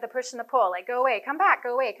 It's kind of the push and the pull, like go away, come back,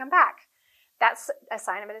 go away, come back. That's a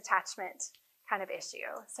sign of an attachment kind of issue.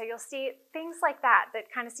 So you'll see things like that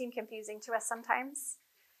kind of seem confusing to us sometimes.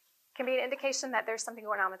 Can be an indication that there's something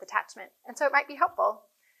going on with attachment. And so it might be helpful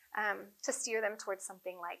to steer them towards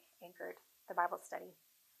something like Anchored, the Bible study.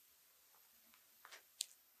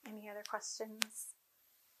 Any other questions?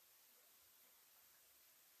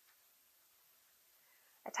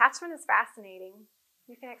 Attachment is fascinating.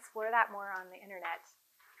 You can explore that more on the internet.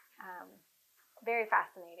 Very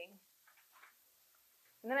fascinating.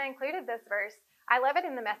 And then I included this verse. I love it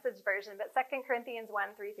in the Message version, but 2 Corinthians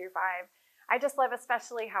 1, 3 through 5. I just love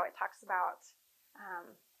especially how it talks about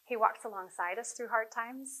he walks alongside us through hard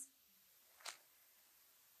times.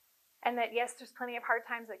 And that, yes, there's plenty of hard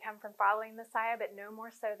times that come from following Messiah, but no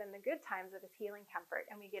more so than the good times of his healing comfort.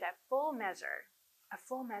 And we get a full measure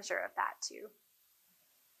of that too.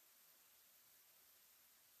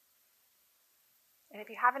 And if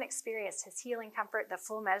you haven't experienced his healing comfort, the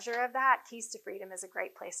full measure of that, Keys to Freedom is a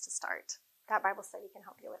great place to start. That Bible study can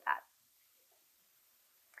help you with that.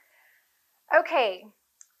 Okay,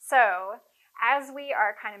 so as we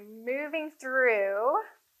are kind of moving through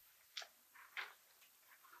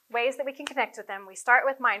ways that we can connect with them, we start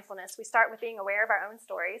with mindfulness. We start with being aware of our own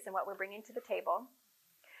stories and what we're bringing to the table.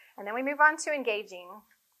 And then we move on to engaging.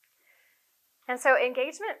 And so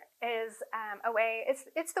engagement is a way,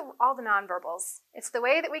 it's all the nonverbals. It's the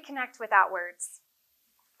way that we connect without words.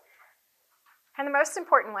 And the most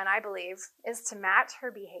important one, I believe, is to match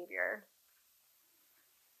her behavior.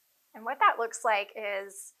 And what that looks like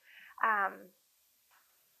is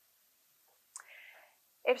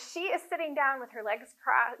if she is sitting down with her legs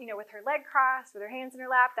crossed, with her leg crossed, with her hands in her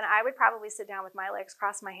lap, then I would probably sit down with my legs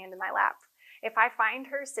crossed, my hand in my lap. If I find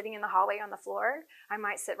her sitting in the hallway on the floor, I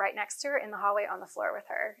might sit right next to her in the hallway on the floor with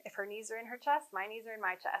her. If her knees are in her chest, my knees are in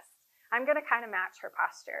my chest. I'm going to kind of match her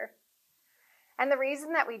posture. And the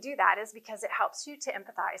reason that we do that is because it helps you to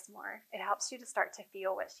empathize more. It helps you to start to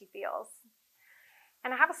feel what she feels.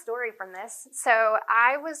 And I have a story from this. So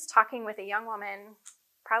I was talking with a young woman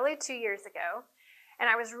probably 2 years ago, and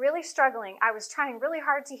I was really struggling. I was trying really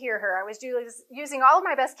hard to hear her. I was using all of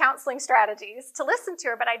my best counseling strategies to listen to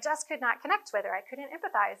her, but I just could not connect with her. I couldn't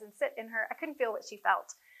empathize and sit in her. I couldn't feel what she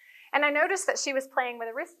felt. And I noticed that she was playing with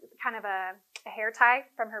a wrist, kind of a hair tie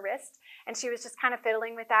from her wrist, and she was just kind of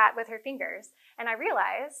fiddling with that with her fingers. And I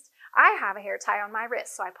realized I have a hair tie on my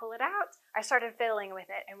wrist, so I pull it out. I started fiddling with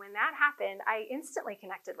it, and when that happened, I instantly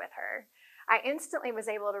connected with her. I instantly was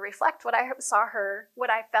able to reflect what I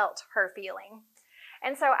felt her feeling.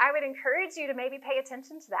 And so I would encourage you to maybe pay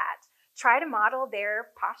attention to that. Try to model their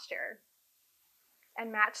posture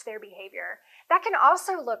and match their behavior. That can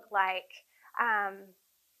also look like,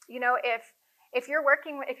 if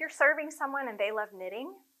you're serving someone and they love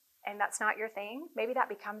knitting and that's not your thing, maybe that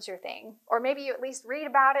becomes your thing. Or maybe you at least read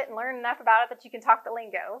about it and learn enough about it that you can talk the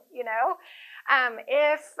lingo,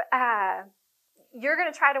 If you're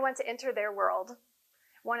going to try to want to enter their world,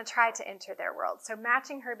 so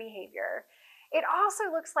matching her behavior. It also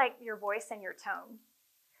looks like your voice and your tone.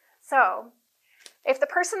 So if the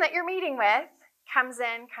person that you're meeting with comes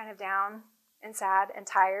in kind of down and sad and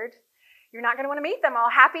tired, you're not going to want to meet them all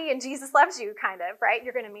happy and Jesus loves you kind of, right?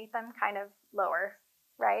 You're going to meet them kind of lower,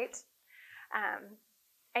 right?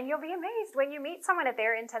 And you'll be amazed when you meet someone at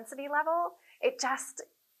their intensity level,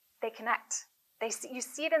 they connect. You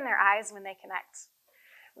see it in their eyes when they connect.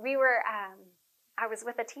 I was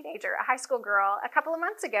with a teenager, a high school girl, a couple of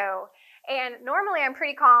months ago, and normally I'm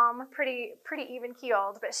pretty calm, pretty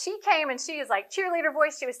even-keeled, but she came and she was like cheerleader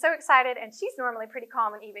voice. She was so excited, and she's normally pretty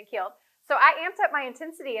calm and even-keeled. So I amped up my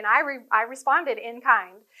intensity, and I responded in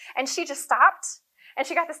kind, and she just stopped, and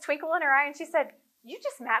she got this twinkle in her eye, and she said, "You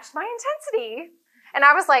just matched my intensity." And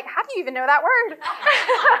I was like, "How do you even know that word?"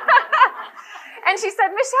 And she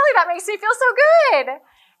said, "Miss Shelley, that makes me feel so good."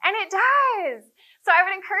 And it does. So I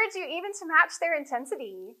would encourage you even to match their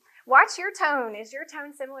intensity. Watch your tone. Is your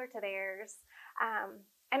tone similar to theirs?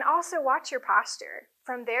 And also watch your posture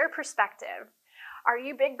from their perspective. Are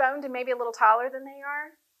you big boned and maybe a little taller than they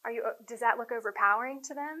are? Does that look overpowering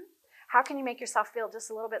to them? How can you make yourself feel just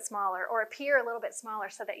a little bit smaller or appear a little bit smaller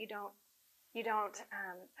so that you don't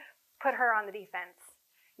put her on the defense?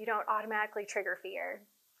 You don't automatically trigger fear.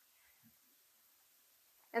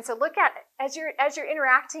 And so look at, as you're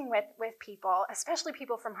interacting with people, especially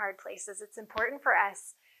people from hard places, it's important for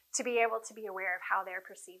us to be able to be aware of how they're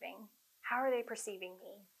perceiving. How are they perceiving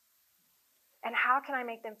me? And how can I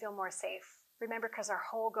make them feel more safe? Remember, because our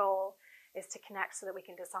whole goal is to connect so that we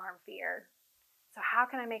can disarm fear. So how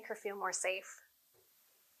can I make her feel more safe?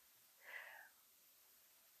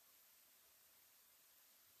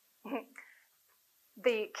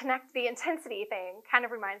 The intensity thing kind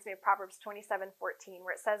of reminds me of Proverbs 27:14,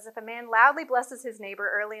 where it says, if a man loudly blesses his neighbor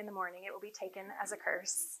early in the morning, it will be taken as a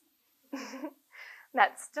curse.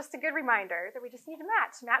 That's just a good reminder that we just need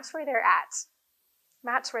to match where they're at.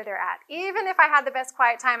 Match where they're at. Even if I had the best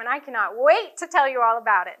quiet time and I cannot wait to tell you all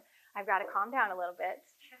about it, I've got to calm down a little bit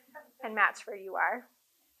and match where you are.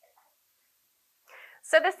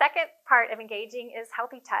 So the second part of engaging is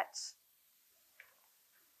healthy touch.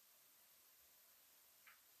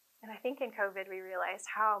 And I think in COVID we realized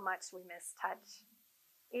how much we miss touch.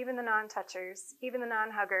 Even the non-touchers, even the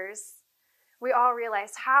non-huggers, we all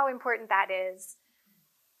realized how important that is.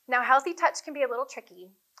 Now, healthy touch can be a little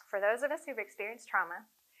tricky. For those of us who've experienced trauma,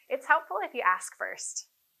 it's helpful if you ask first.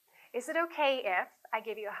 Is it okay if I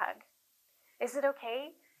give you a hug? Is it okay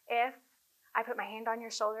if I put my hand on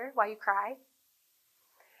your shoulder while you cry?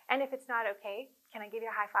 And if it's not okay, can I give you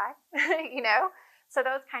a high five? So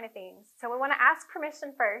those kind of things. So we want to ask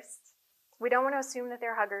permission first. We don't want to assume that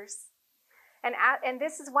they're huggers. And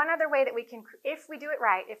this is one other way that we can, if we do it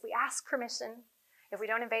right, if we ask permission, if we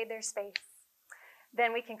don't invade their space,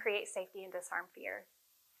 then we can create safety and disarm fear.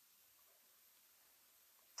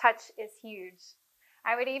 Touch is huge.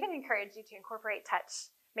 I would even encourage you to incorporate touch,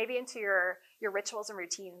 maybe into your rituals and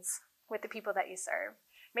routines with the people that you serve.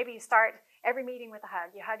 Maybe you start every meeting with a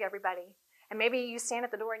hug. You hug everybody. And maybe you stand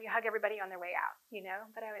at the door and you hug everybody on their way out,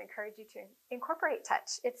 But I would encourage you to incorporate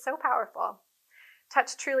touch. It's so powerful.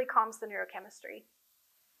 Touch truly calms the neurochemistry.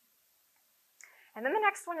 And then the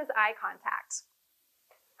next one is eye contact.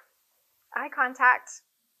 Eye contact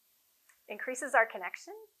increases our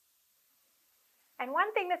connection. And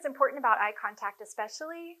one thing that's important about eye contact,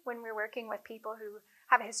 especially when we're working with people who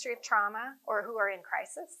have a history of trauma or who are in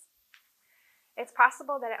crisis, it's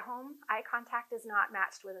possible that at home, eye contact is not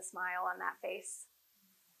matched with a smile on that face.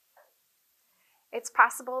 It's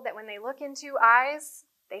possible that when they look into eyes,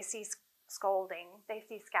 they see scolding, they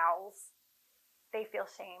see scowls, they feel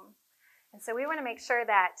shame. And so we want to make sure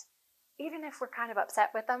that even if we're kind of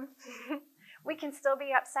upset with them, we can still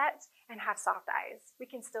be upset and have soft eyes. We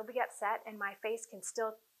can still be upset and my face can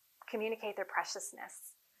still communicate their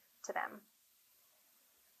preciousness to them.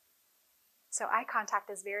 So eye contact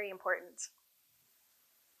is very important.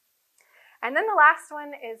 And then the last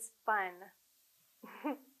one is fun.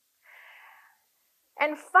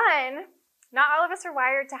 And fun, not all of us are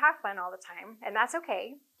wired to have fun all the time, and that's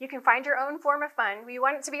okay. You can find your own form of fun. We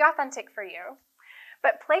want it to be authentic for you.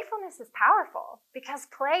 But playfulness is powerful because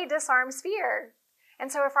play disarms fear.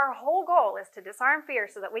 And so if our whole goal is to disarm fear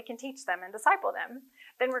so that we can teach them and disciple them,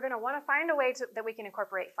 then we're going to want to find a way that we can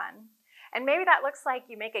incorporate fun. And maybe that looks like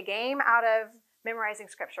you make a game out of memorizing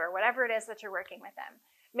scripture or whatever it is that you're working with them.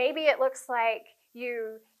 Maybe it looks like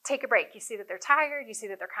you take a break. You see that they're tired. You see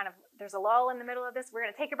that there's a lull in the middle of this. We're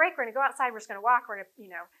going to take a break. We're going to go outside. We're just going to walk. We're going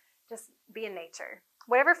to, just be in nature.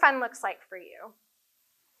 Whatever fun looks like for you.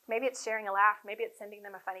 Maybe it's sharing a laugh. Maybe it's sending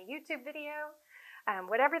them a funny YouTube video.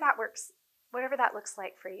 Whatever that looks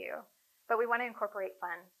like for you. But we want to incorporate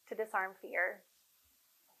fun to disarm fear.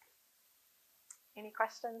 Any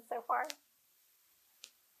questions so far?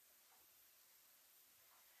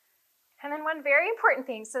 And then one very important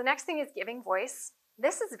thing, so the next thing is giving voice.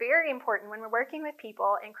 This is very important when we're working with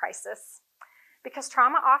people in crisis because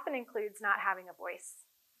trauma often includes not having a voice,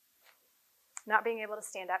 not being able to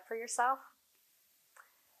stand up for yourself,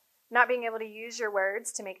 not being able to use your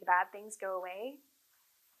words to make the bad things go away,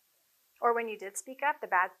 or when you did speak up, the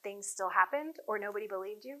bad things still happened or nobody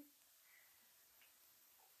believed you.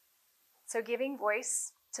 So giving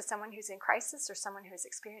voice to someone who's in crisis or someone who's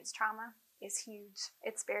experienced trauma is huge.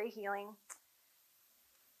 It's very healing.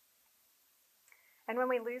 And when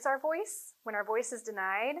we lose our voice, when our voice is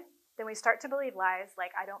denied, then we start to believe lies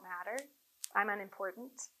like, I don't matter, I'm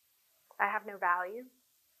unimportant, I have no value.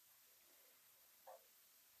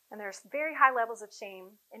 And there's very high levels of shame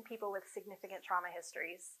in people with significant trauma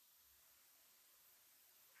histories.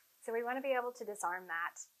 So we want to be able to disarm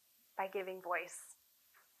that by giving voice.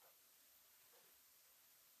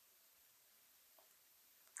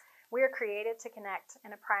 We are created to connect,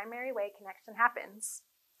 and a primary way connection happens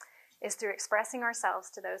is through expressing ourselves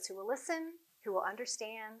to those who will listen, who will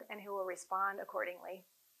understand, and who will respond accordingly.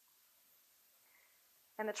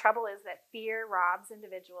 And the trouble is that fear robs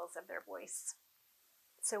individuals of their voice.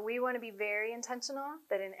 So we want to be very intentional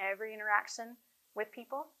that in every interaction with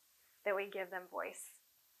people, that we give them voice.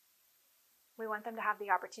 We want them to have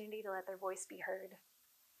the opportunity to let their voice be heard.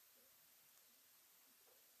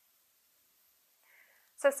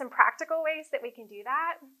 So some practical ways that we can do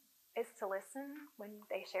that is to listen when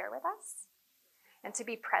they share with us and to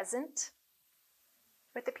be present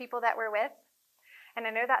with the people that we're with. And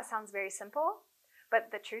I know that sounds very simple, but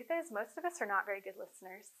the truth is most of us are not very good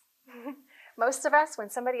listeners. Most of us,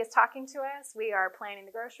 when somebody is talking to us, we are planning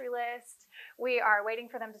the grocery list. We are waiting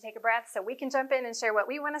for them to take a breath so we can jump in and share what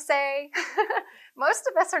we want to say. Most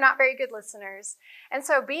of us are not very good listeners. And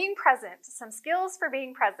so being present, some skills for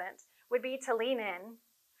being present would be to lean in,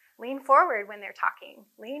 lean forward when they're talking,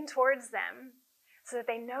 lean towards them so that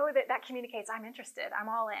they know that that communicates, I'm interested, I'm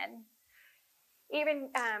all in. Even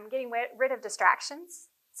getting rid of distractions.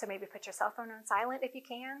 So maybe put your cell phone on silent if you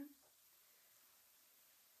can.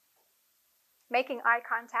 Making eye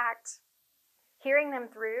contact, hearing them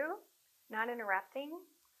through, not interrupting.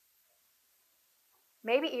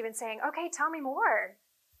 Maybe even saying, okay, tell me more.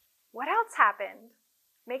 What else happened?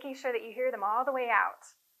 Making sure that you hear them all the way out.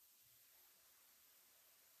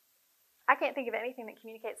 I can't think of anything that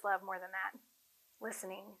communicates love more than that.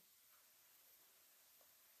 Listening.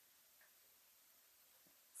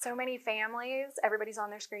 So many families, everybody's on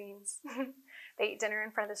their screens. They eat dinner in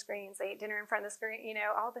front of the screens. They eat dinner in front of the screen,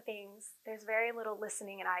 all the things. There's very little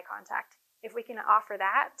listening and eye contact. If we can offer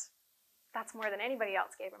that, that's more than anybody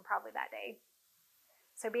else gave them probably that day.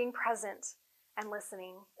 So being present and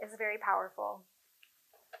listening is very powerful.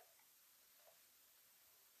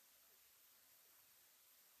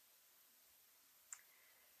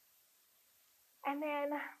 And then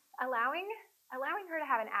allowing her to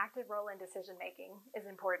have an active role in decision making is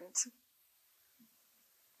important.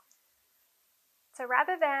 So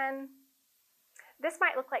rather than, this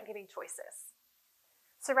might look like giving choices.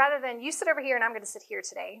 So rather than you sit over here and I'm going to sit here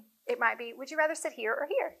today, it might be, would you rather sit here or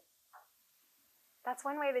here? That's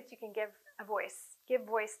one way that you can give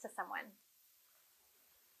voice to someone.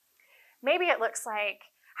 Maybe it looks like,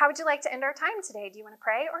 how would you like to end our time today? Do you want to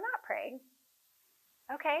pray or not pray?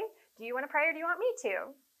 Okay, do you want to pray or do you want me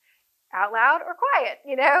to? Out loud or quiet,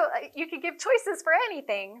 you can give choices for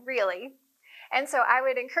anything, really. And so I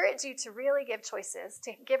would encourage you to really give choices,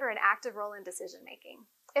 to give her an active role in decision making.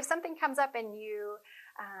 If something comes up and you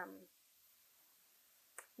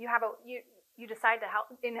decide to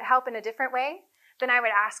help in a different way, then I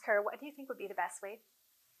would ask her, what do you think would be the best way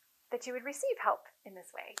that you would receive help in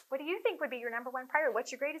this way? What do you think would be your number one priority?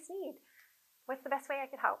 What's your greatest need? What's the best way I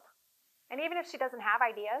could help? And even if she doesn't have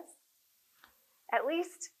ideas, at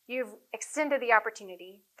least you've extended the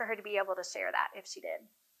opportunity for her to be able to share that if she did.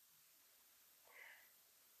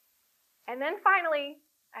 And then finally,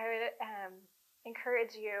 I would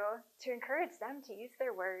encourage you to encourage them to use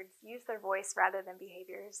their words, use their voice rather than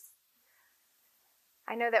behaviors.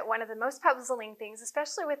 I know that one of the most puzzling things,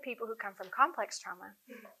 especially with people who come from complex trauma,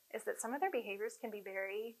 is that some of their behaviors can be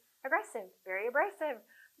very aggressive, very abrasive.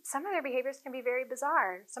 Some of their behaviors can be very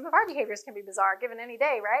bizarre. Some of our behaviors can be bizarre given any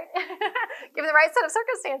day, right? Given the right set of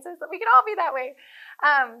circumstances, that we can all be that way.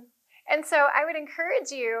 And so I would encourage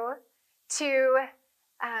you to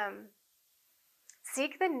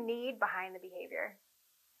seek the need behind the behavior.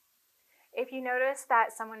 If you notice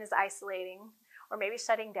that someone is isolating or maybe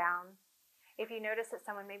shutting down, if you notice that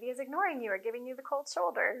someone maybe is ignoring you or giving you the cold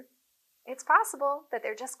shoulder, it's possible that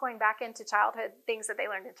they're just going back into childhood, things that they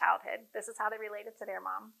learned in childhood. This is how they related to their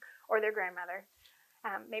mom or their grandmother.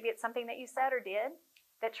 Maybe it's something that you said or did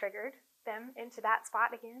that triggered them into that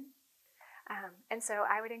spot again. And so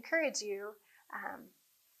I would encourage you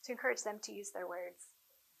to encourage them to use their words.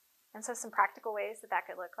 And so some practical ways that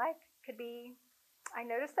could look like could be, I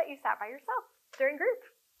noticed that you sat by yourself during group.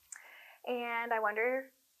 And I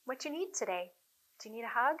wonder what you need today. Do you need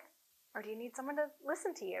a hug? Or do you need someone to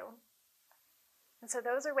listen to you? And so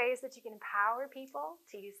those are ways that you can empower people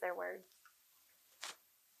to use their words.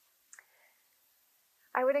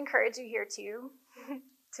 I would encourage you here too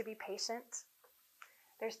to be patient.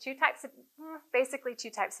 There's basically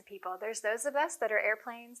two types of people. There's those of us that are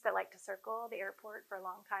airplanes that like to circle the airport for a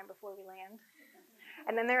long time before we land.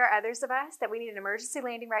 And then there are others of us that we need an emergency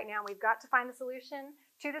landing right now. We've got to find the solution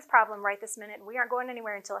to this problem right this minute, and we aren't going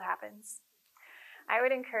anywhere until it happens. I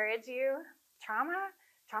would encourage you, trauma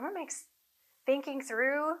makes thinking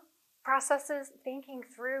through processes, thinking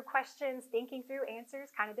through questions, thinking through answers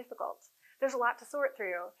kind of difficult. There's a lot to sort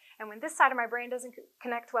through. And when this side of my brain doesn't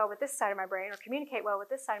connect well with this side of my brain or communicate well with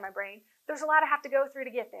this side of my brain, there's a lot I have to go through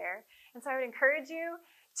to get there. And so I would encourage you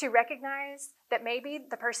to recognize that maybe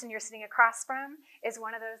the person you're sitting across from is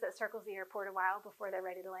one of those that circles the airport a while before they're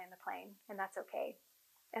ready to land the plane, and that's okay.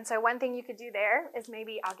 And so one thing you could do there is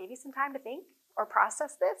maybe I'll give you some time to think or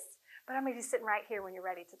process this, but I'm going to be sitting right here when you're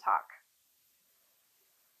ready to talk.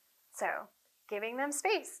 So giving them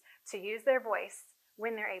space to use their voice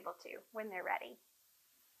when they're able to, when they're ready.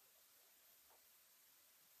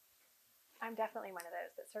 I'm definitely one of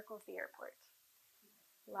those that circles the airport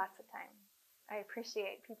lots of time. I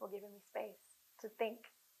appreciate people giving me space to think.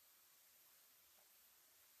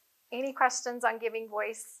 Any questions on giving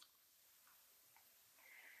voice?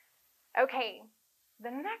 Okay, the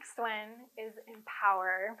next one is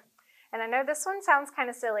empower. And I know this one sounds kind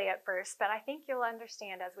of silly at first, but I think you'll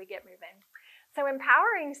understand as we get moving. So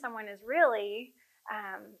empowering someone is really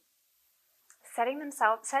setting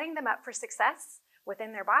them up for success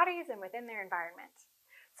within their bodies and within their environment.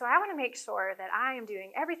 So I want to make sure that I am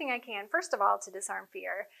doing everything I can, first of all, to disarm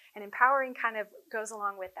fear, and empowering kind of goes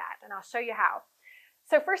along with that, and I'll show you how.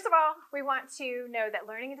 So first of all, we want to know that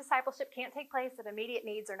learning and discipleship can't take place if immediate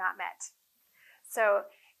needs are not met. So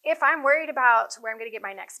if I'm worried about where I'm going to get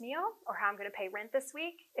my next meal or how I'm going to pay rent this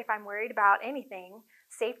week, if I'm worried about anything,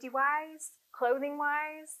 safety-wise,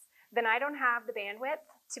 clothing-wise, then I don't have the bandwidth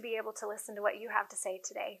to be able to listen to what you have to say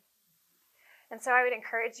today. And so I would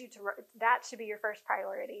encourage you that should be your first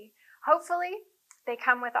priority. Hopefully, they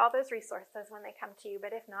come with all those resources when they come to you,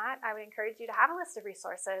 but if not, I would encourage you to have a list of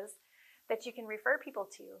resources that you can refer people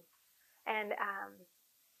to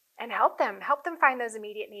and help them find those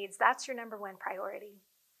immediate needs. That's your number one priority.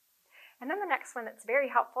 And then the next one that's very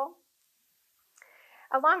helpful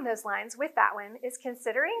along those lines with that one is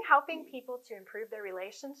considering helping people to improve their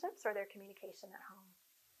relationships or their communication at home,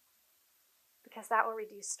 because that will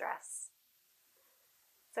reduce stress.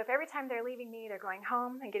 So if every time they're leaving me, they're going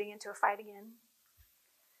home and getting into a fight again,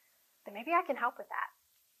 then maybe I can help with that.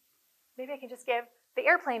 Maybe I can just give the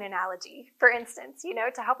airplane analogy, for instance,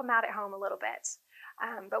 to help them out at home a little bit.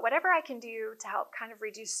 But whatever I can do to help kind of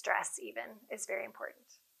reduce stress even is very important.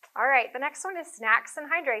 All right, the next one is snacks and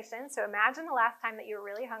hydration. So imagine the last time that you were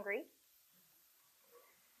really hungry.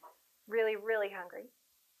 Really, really hungry.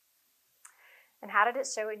 And how did it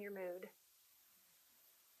show in your mood?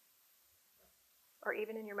 Or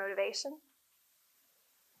even in your motivation?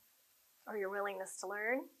 Or your willingness to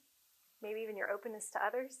learn? Maybe even your openness to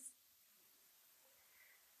others?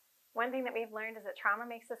 One thing that we've learned is that trauma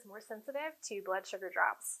makes us more sensitive to blood sugar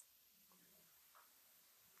drops.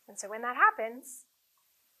 And so when that happens,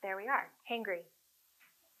 there we are, hangry.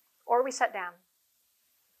 Or we shut down.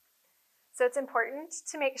 So it's important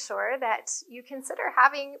to make sure that you consider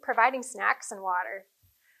providing snacks and water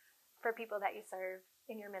for people that you serve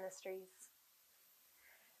in your ministries.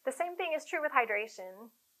 The same thing is true with hydration.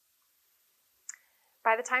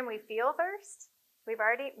 By the time we feel thirst,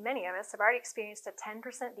 many of us have already experienced a 10%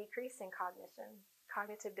 decrease in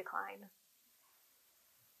cognitive decline.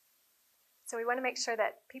 So we want to make sure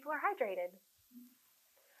that people are hydrated.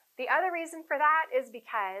 The other reason for that is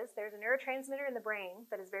because there's a neurotransmitter in the brain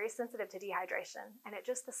that is very sensitive to dehydration. And at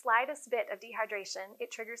just the slightest bit of dehydration,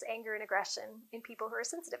 it triggers anger and aggression in people who are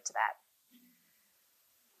sensitive to that.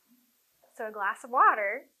 So a glass of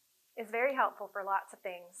water is very helpful for lots of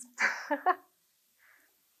things.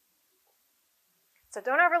 So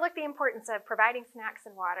don't overlook the importance of providing snacks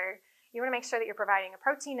and water. You want to make sure that you're providing a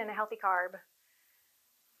protein and a healthy carb.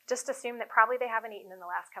 Just assume that probably they haven't eaten in the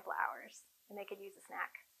last couple of hours and they could use a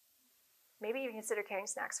snack. Maybe you consider carrying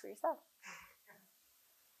snacks for yourself.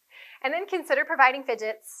 And then consider providing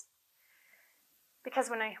fidgets. Because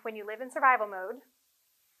when you live in survival mode,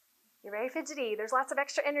 you're very fidgety. There's lots of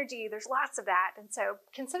extra energy. There's lots of that. And so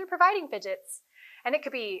consider providing fidgets. And it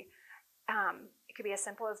could be as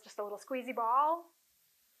simple as just a little squeezy ball.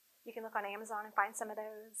 You can look on Amazon and find some of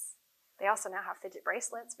those. They also now have fidget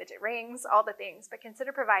bracelets, fidget rings, all the things. But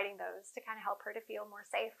consider providing those to kind of help her to feel more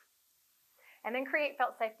safe. And then create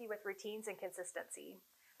felt safety with routines and consistency.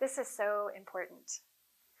 This is so important.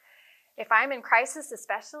 If I'm in crisis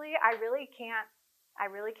especially, I really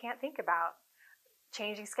can't think about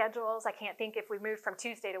changing schedules. I can't think if we move from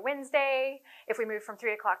Tuesday to Wednesday, if we move from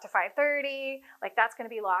 3 o'clock to 5:30, that's going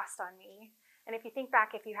to be lost on me. And if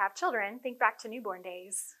you have children, think back to newborn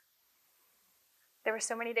days. There were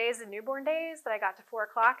so many days of newborn days that I got to 4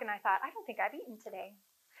 o'clock and I thought, I don't think I've eaten today.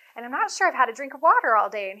 And I'm not sure I've had a drink of water all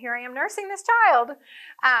day, and here I am nursing this child.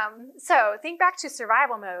 So think back to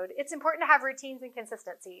survival mode. It's important to have routines and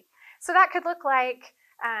consistency. So that could look like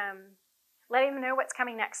letting them know what's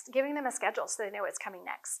coming next, giving them a schedule so they know what's coming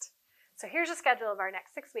next. So here's a schedule of our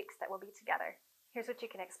next 6 weeks that we'll be together. Here's what you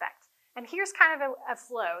can expect. And here's kind of a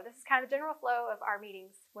flow. This is kind of a general flow of our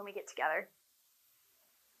meetings when we get together.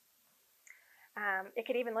 It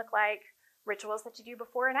could even look like rituals that you do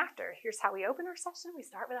before and after. Here's how we open our session. We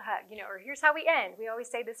start with a hug, or here's how we end. We always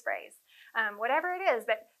say this phrase. Whatever it is,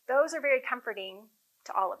 but those are very comforting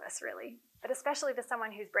to all of us, really. But especially to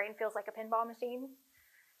someone whose brain feels like a pinball machine,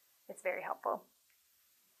 it's very helpful.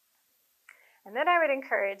 And then I would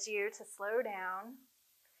encourage you to slow down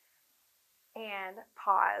and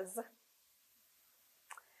pause.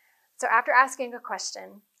 So after asking a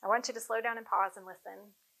question, I want you to slow down and pause and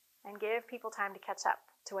listen and give people time to catch up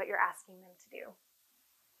to what you're asking them to do.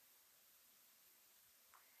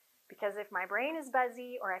 Because if my brain is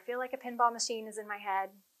buzzy, or I feel like a pinball machine is in my head,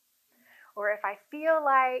 or if I feel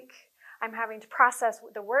like I'm having to process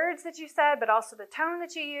the words that you said, but also the tone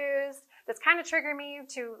that you used, that's kind of triggering me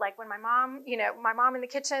to, like when my mom in the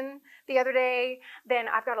kitchen the other day, then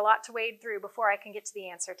I've got a lot to wade through before I can get to the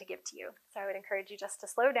answer to give to you. So I would encourage you just to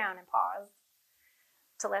slow down and pause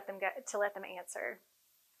to let them answer.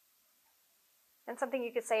 And something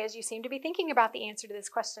you could say is, you seem to be thinking about the answer to this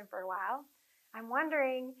question for a while. I'm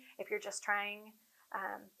wondering if you're just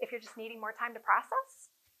if you're just needing more time to process,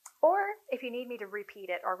 or if you need me to repeat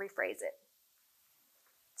it or rephrase it.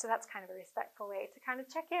 So that's kind of a respectful way to kind of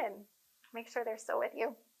check in, make sure they're still with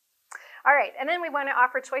you. All right, and then we want to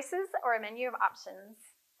offer choices or a menu of options.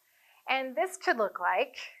 And this could look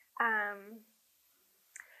like,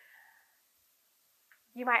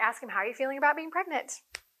 you might ask them, how are you feeling about being pregnant?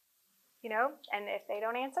 And if they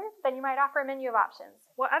don't answer, then you might offer a menu of options.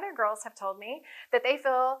 Well, other girls have told me that they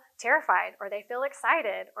feel terrified, or they feel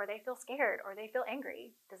excited, or they feel scared, or they feel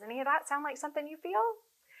angry. Does any of that sound like something you feel?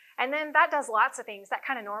 And then that does lots of things. That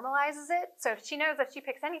kind of normalizes it. So if she knows if she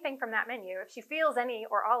picks anything from that menu, if she feels any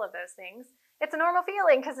or all of those things, it's a normal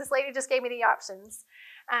feeling because this lady just gave me the options.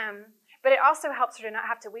 But it also helps her to not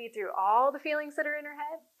have to weed through all the feelings that are in her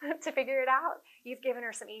head to figure it out. You've given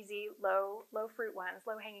her some easy,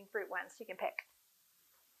 low-hanging fruit ones she can pick.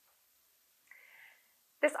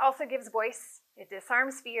 This also gives voice. It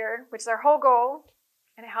disarms fear, which is our whole goal,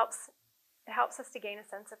 and it helps us to gain a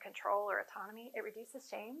sense of control or autonomy. It reduces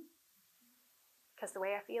shame, because the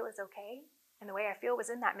way I feel is okay, and the way I feel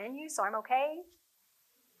was in that menu, so I'm okay.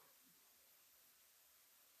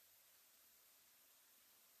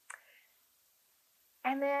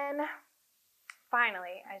 And then,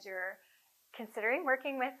 finally, as you're considering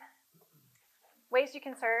working with ways you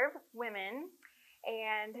can serve women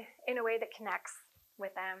and in a way that connects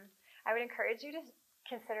with them, I would encourage you to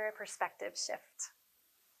consider a perspective shift.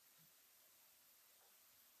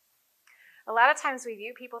 A lot of times we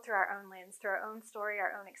view people through our own lens, through our own story,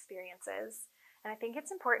 our own experiences. And I think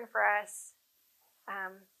it's important for us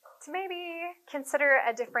to maybe consider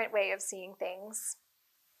a different way of seeing things.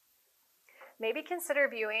 Maybe consider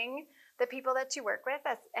viewing the people that you work with,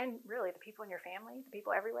 and really the people in your family, the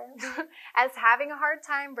people everywhere, as having a hard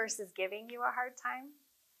time versus giving you a hard time.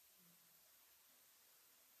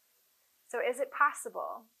 So is it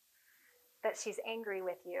possible that she's angry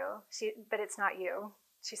with you, but it's not you?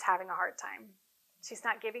 She's having a hard time. She's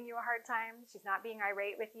not giving you a hard time. She's not being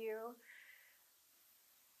irate with you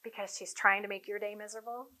because she's trying to make your day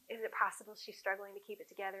miserable. Is it possible she's struggling to keep it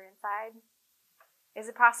together inside? Is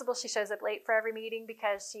it possible she shows up late for every meeting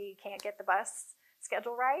because she can't get the bus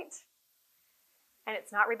schedule right? And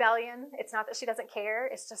it's not rebellion. It's not that she doesn't care.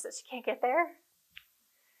 It's just that she can't get there.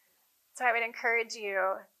 So I would encourage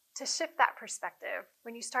you to shift that perspective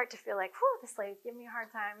when you start to feel like, whew, this lady's giving me a hard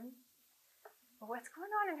time. Well, what's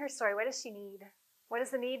going on in her story? What does she need? What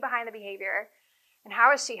is the need behind the behavior? And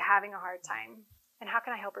how is she having a hard time? And how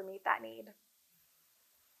can I help her meet that need?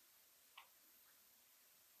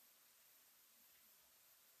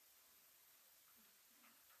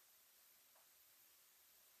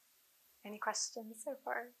 Any questions so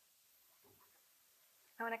far?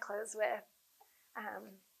 I want to close with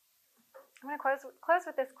close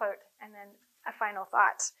with this quote and then a final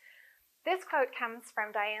thought. This quote comes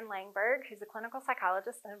from Diane Langberg, who's a clinical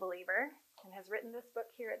psychologist and a believer, and has written this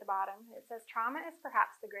book here at the bottom. It says, "Trauma is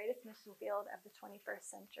perhaps the greatest mission field of the 21st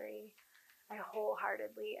century." I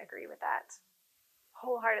wholeheartedly agree with that.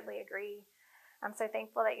 Wholeheartedly agree. I'm so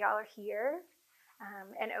thankful that y'all are here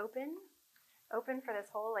and open for this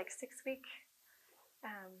whole 6-week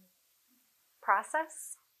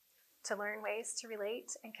process to learn ways to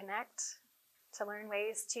relate and connect, to learn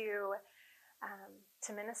ways to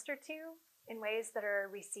minister to in ways that are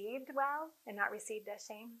received well and not received as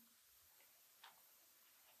shame.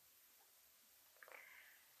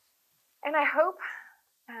 And I hope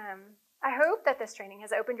that this training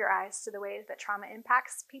has opened your eyes to the ways that trauma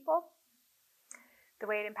impacts people the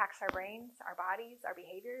way it impacts our brains, our bodies, our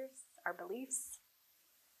behaviors, our beliefs.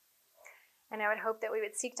 And I would hope that we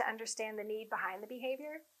would seek to understand the need behind the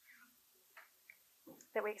behavior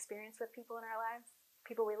that we experience with people in our lives,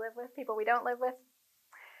 people we live with, people we don't live with.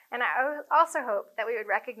 And I also hope that we would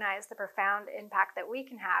recognize the profound impact that we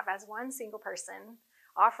can have as one single person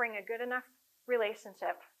offering a good enough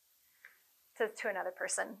relationship to another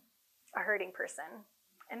person, a hurting person.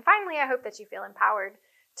 And finally, I hope that you feel empowered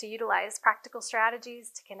to utilize practical strategies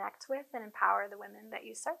to connect with and empower the women that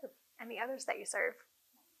you serve and the others that you serve.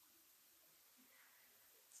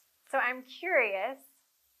 So I'm curious,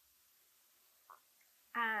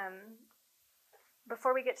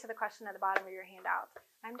 before we get to the question at the bottom of your handout,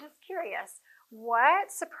 I'm just curious,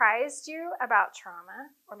 what surprised you about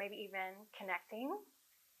trauma, or maybe even connecting,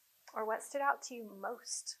 or what stood out to you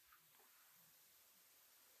most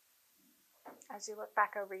as you look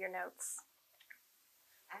back over your notes?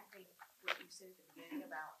 I think what you said at the beginning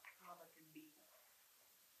about trauma can be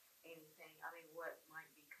anything. I mean, what might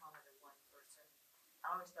be common to one person.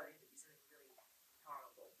 I always thought it had to be something really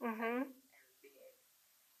horrible and big.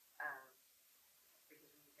 Because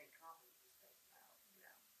when you think trauma, you just think about,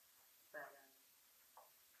 But,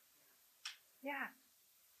 Yeah.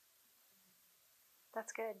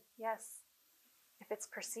 That's good. Yes. If it's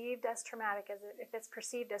perceived as traumatic, if it's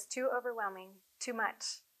perceived as too overwhelming, too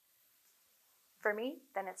much, for me,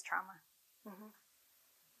 then it's trauma.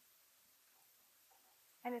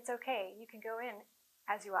 And it's okay. You can go in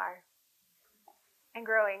as you are and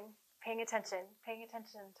growing, paying attention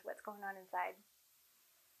to what's going on inside.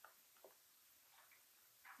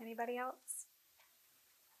 Anybody else?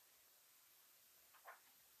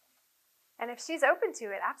 And if she's open to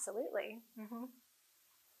it, absolutely.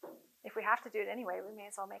 If we have to do it anyway, we may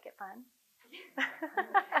as well make it fun.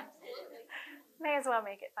 May as well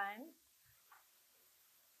make it fun.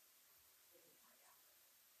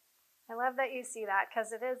 I love that you see that,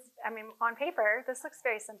 because it is, I mean, on paper, this looks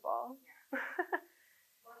very simple.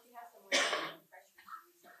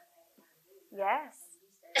 Yes.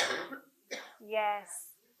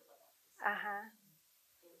 Yes.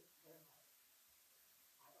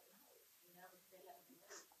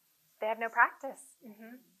 They have no practice.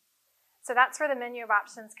 So that's where the menu of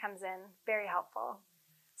options comes in. Very helpful.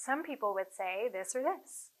 Some people would say this or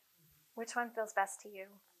this. Which one feels best to you?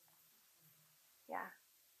 Yeah.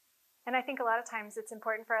 And I think a lot of times it's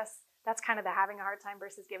important for us, that's kind of the having a hard time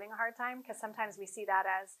versus giving a hard time, because sometimes we see that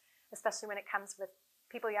as, especially when it comes with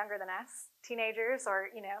people younger than us, teenagers, or,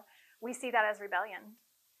 we see that as rebellion.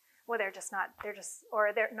 Well, they're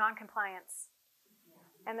non-compliance.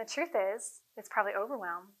 And the truth is, it's probably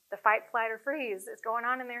overwhelm. The fight, flight, or freeze is going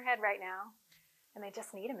on in their head right now. And they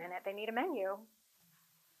just need a minute. They need a menu.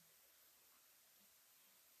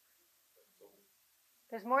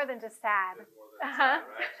 There's more than just sad. There's more than sad,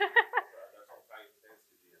 right? That's what time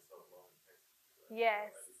intensity and so long intensity. Right?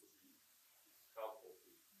 Yes. It's helpful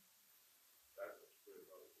to, that's a pretty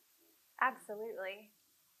valuable tool. Absolutely.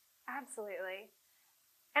 Absolutely.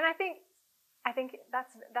 And I think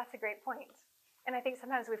that's a great point. And I think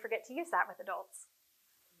sometimes we forget to use that with adults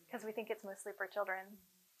because we think it's mostly for children.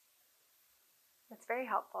 It's very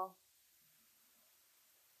helpful.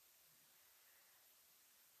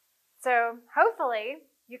 So hopefully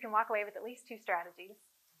you can walk away with at least 2 strategies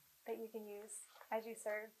that you can use as you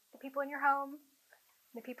serve the people in your home,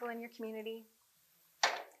 the people in your community.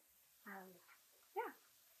 Yeah,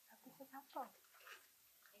 I hope this is helpful.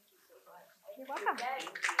 thank you so much. You're welcome.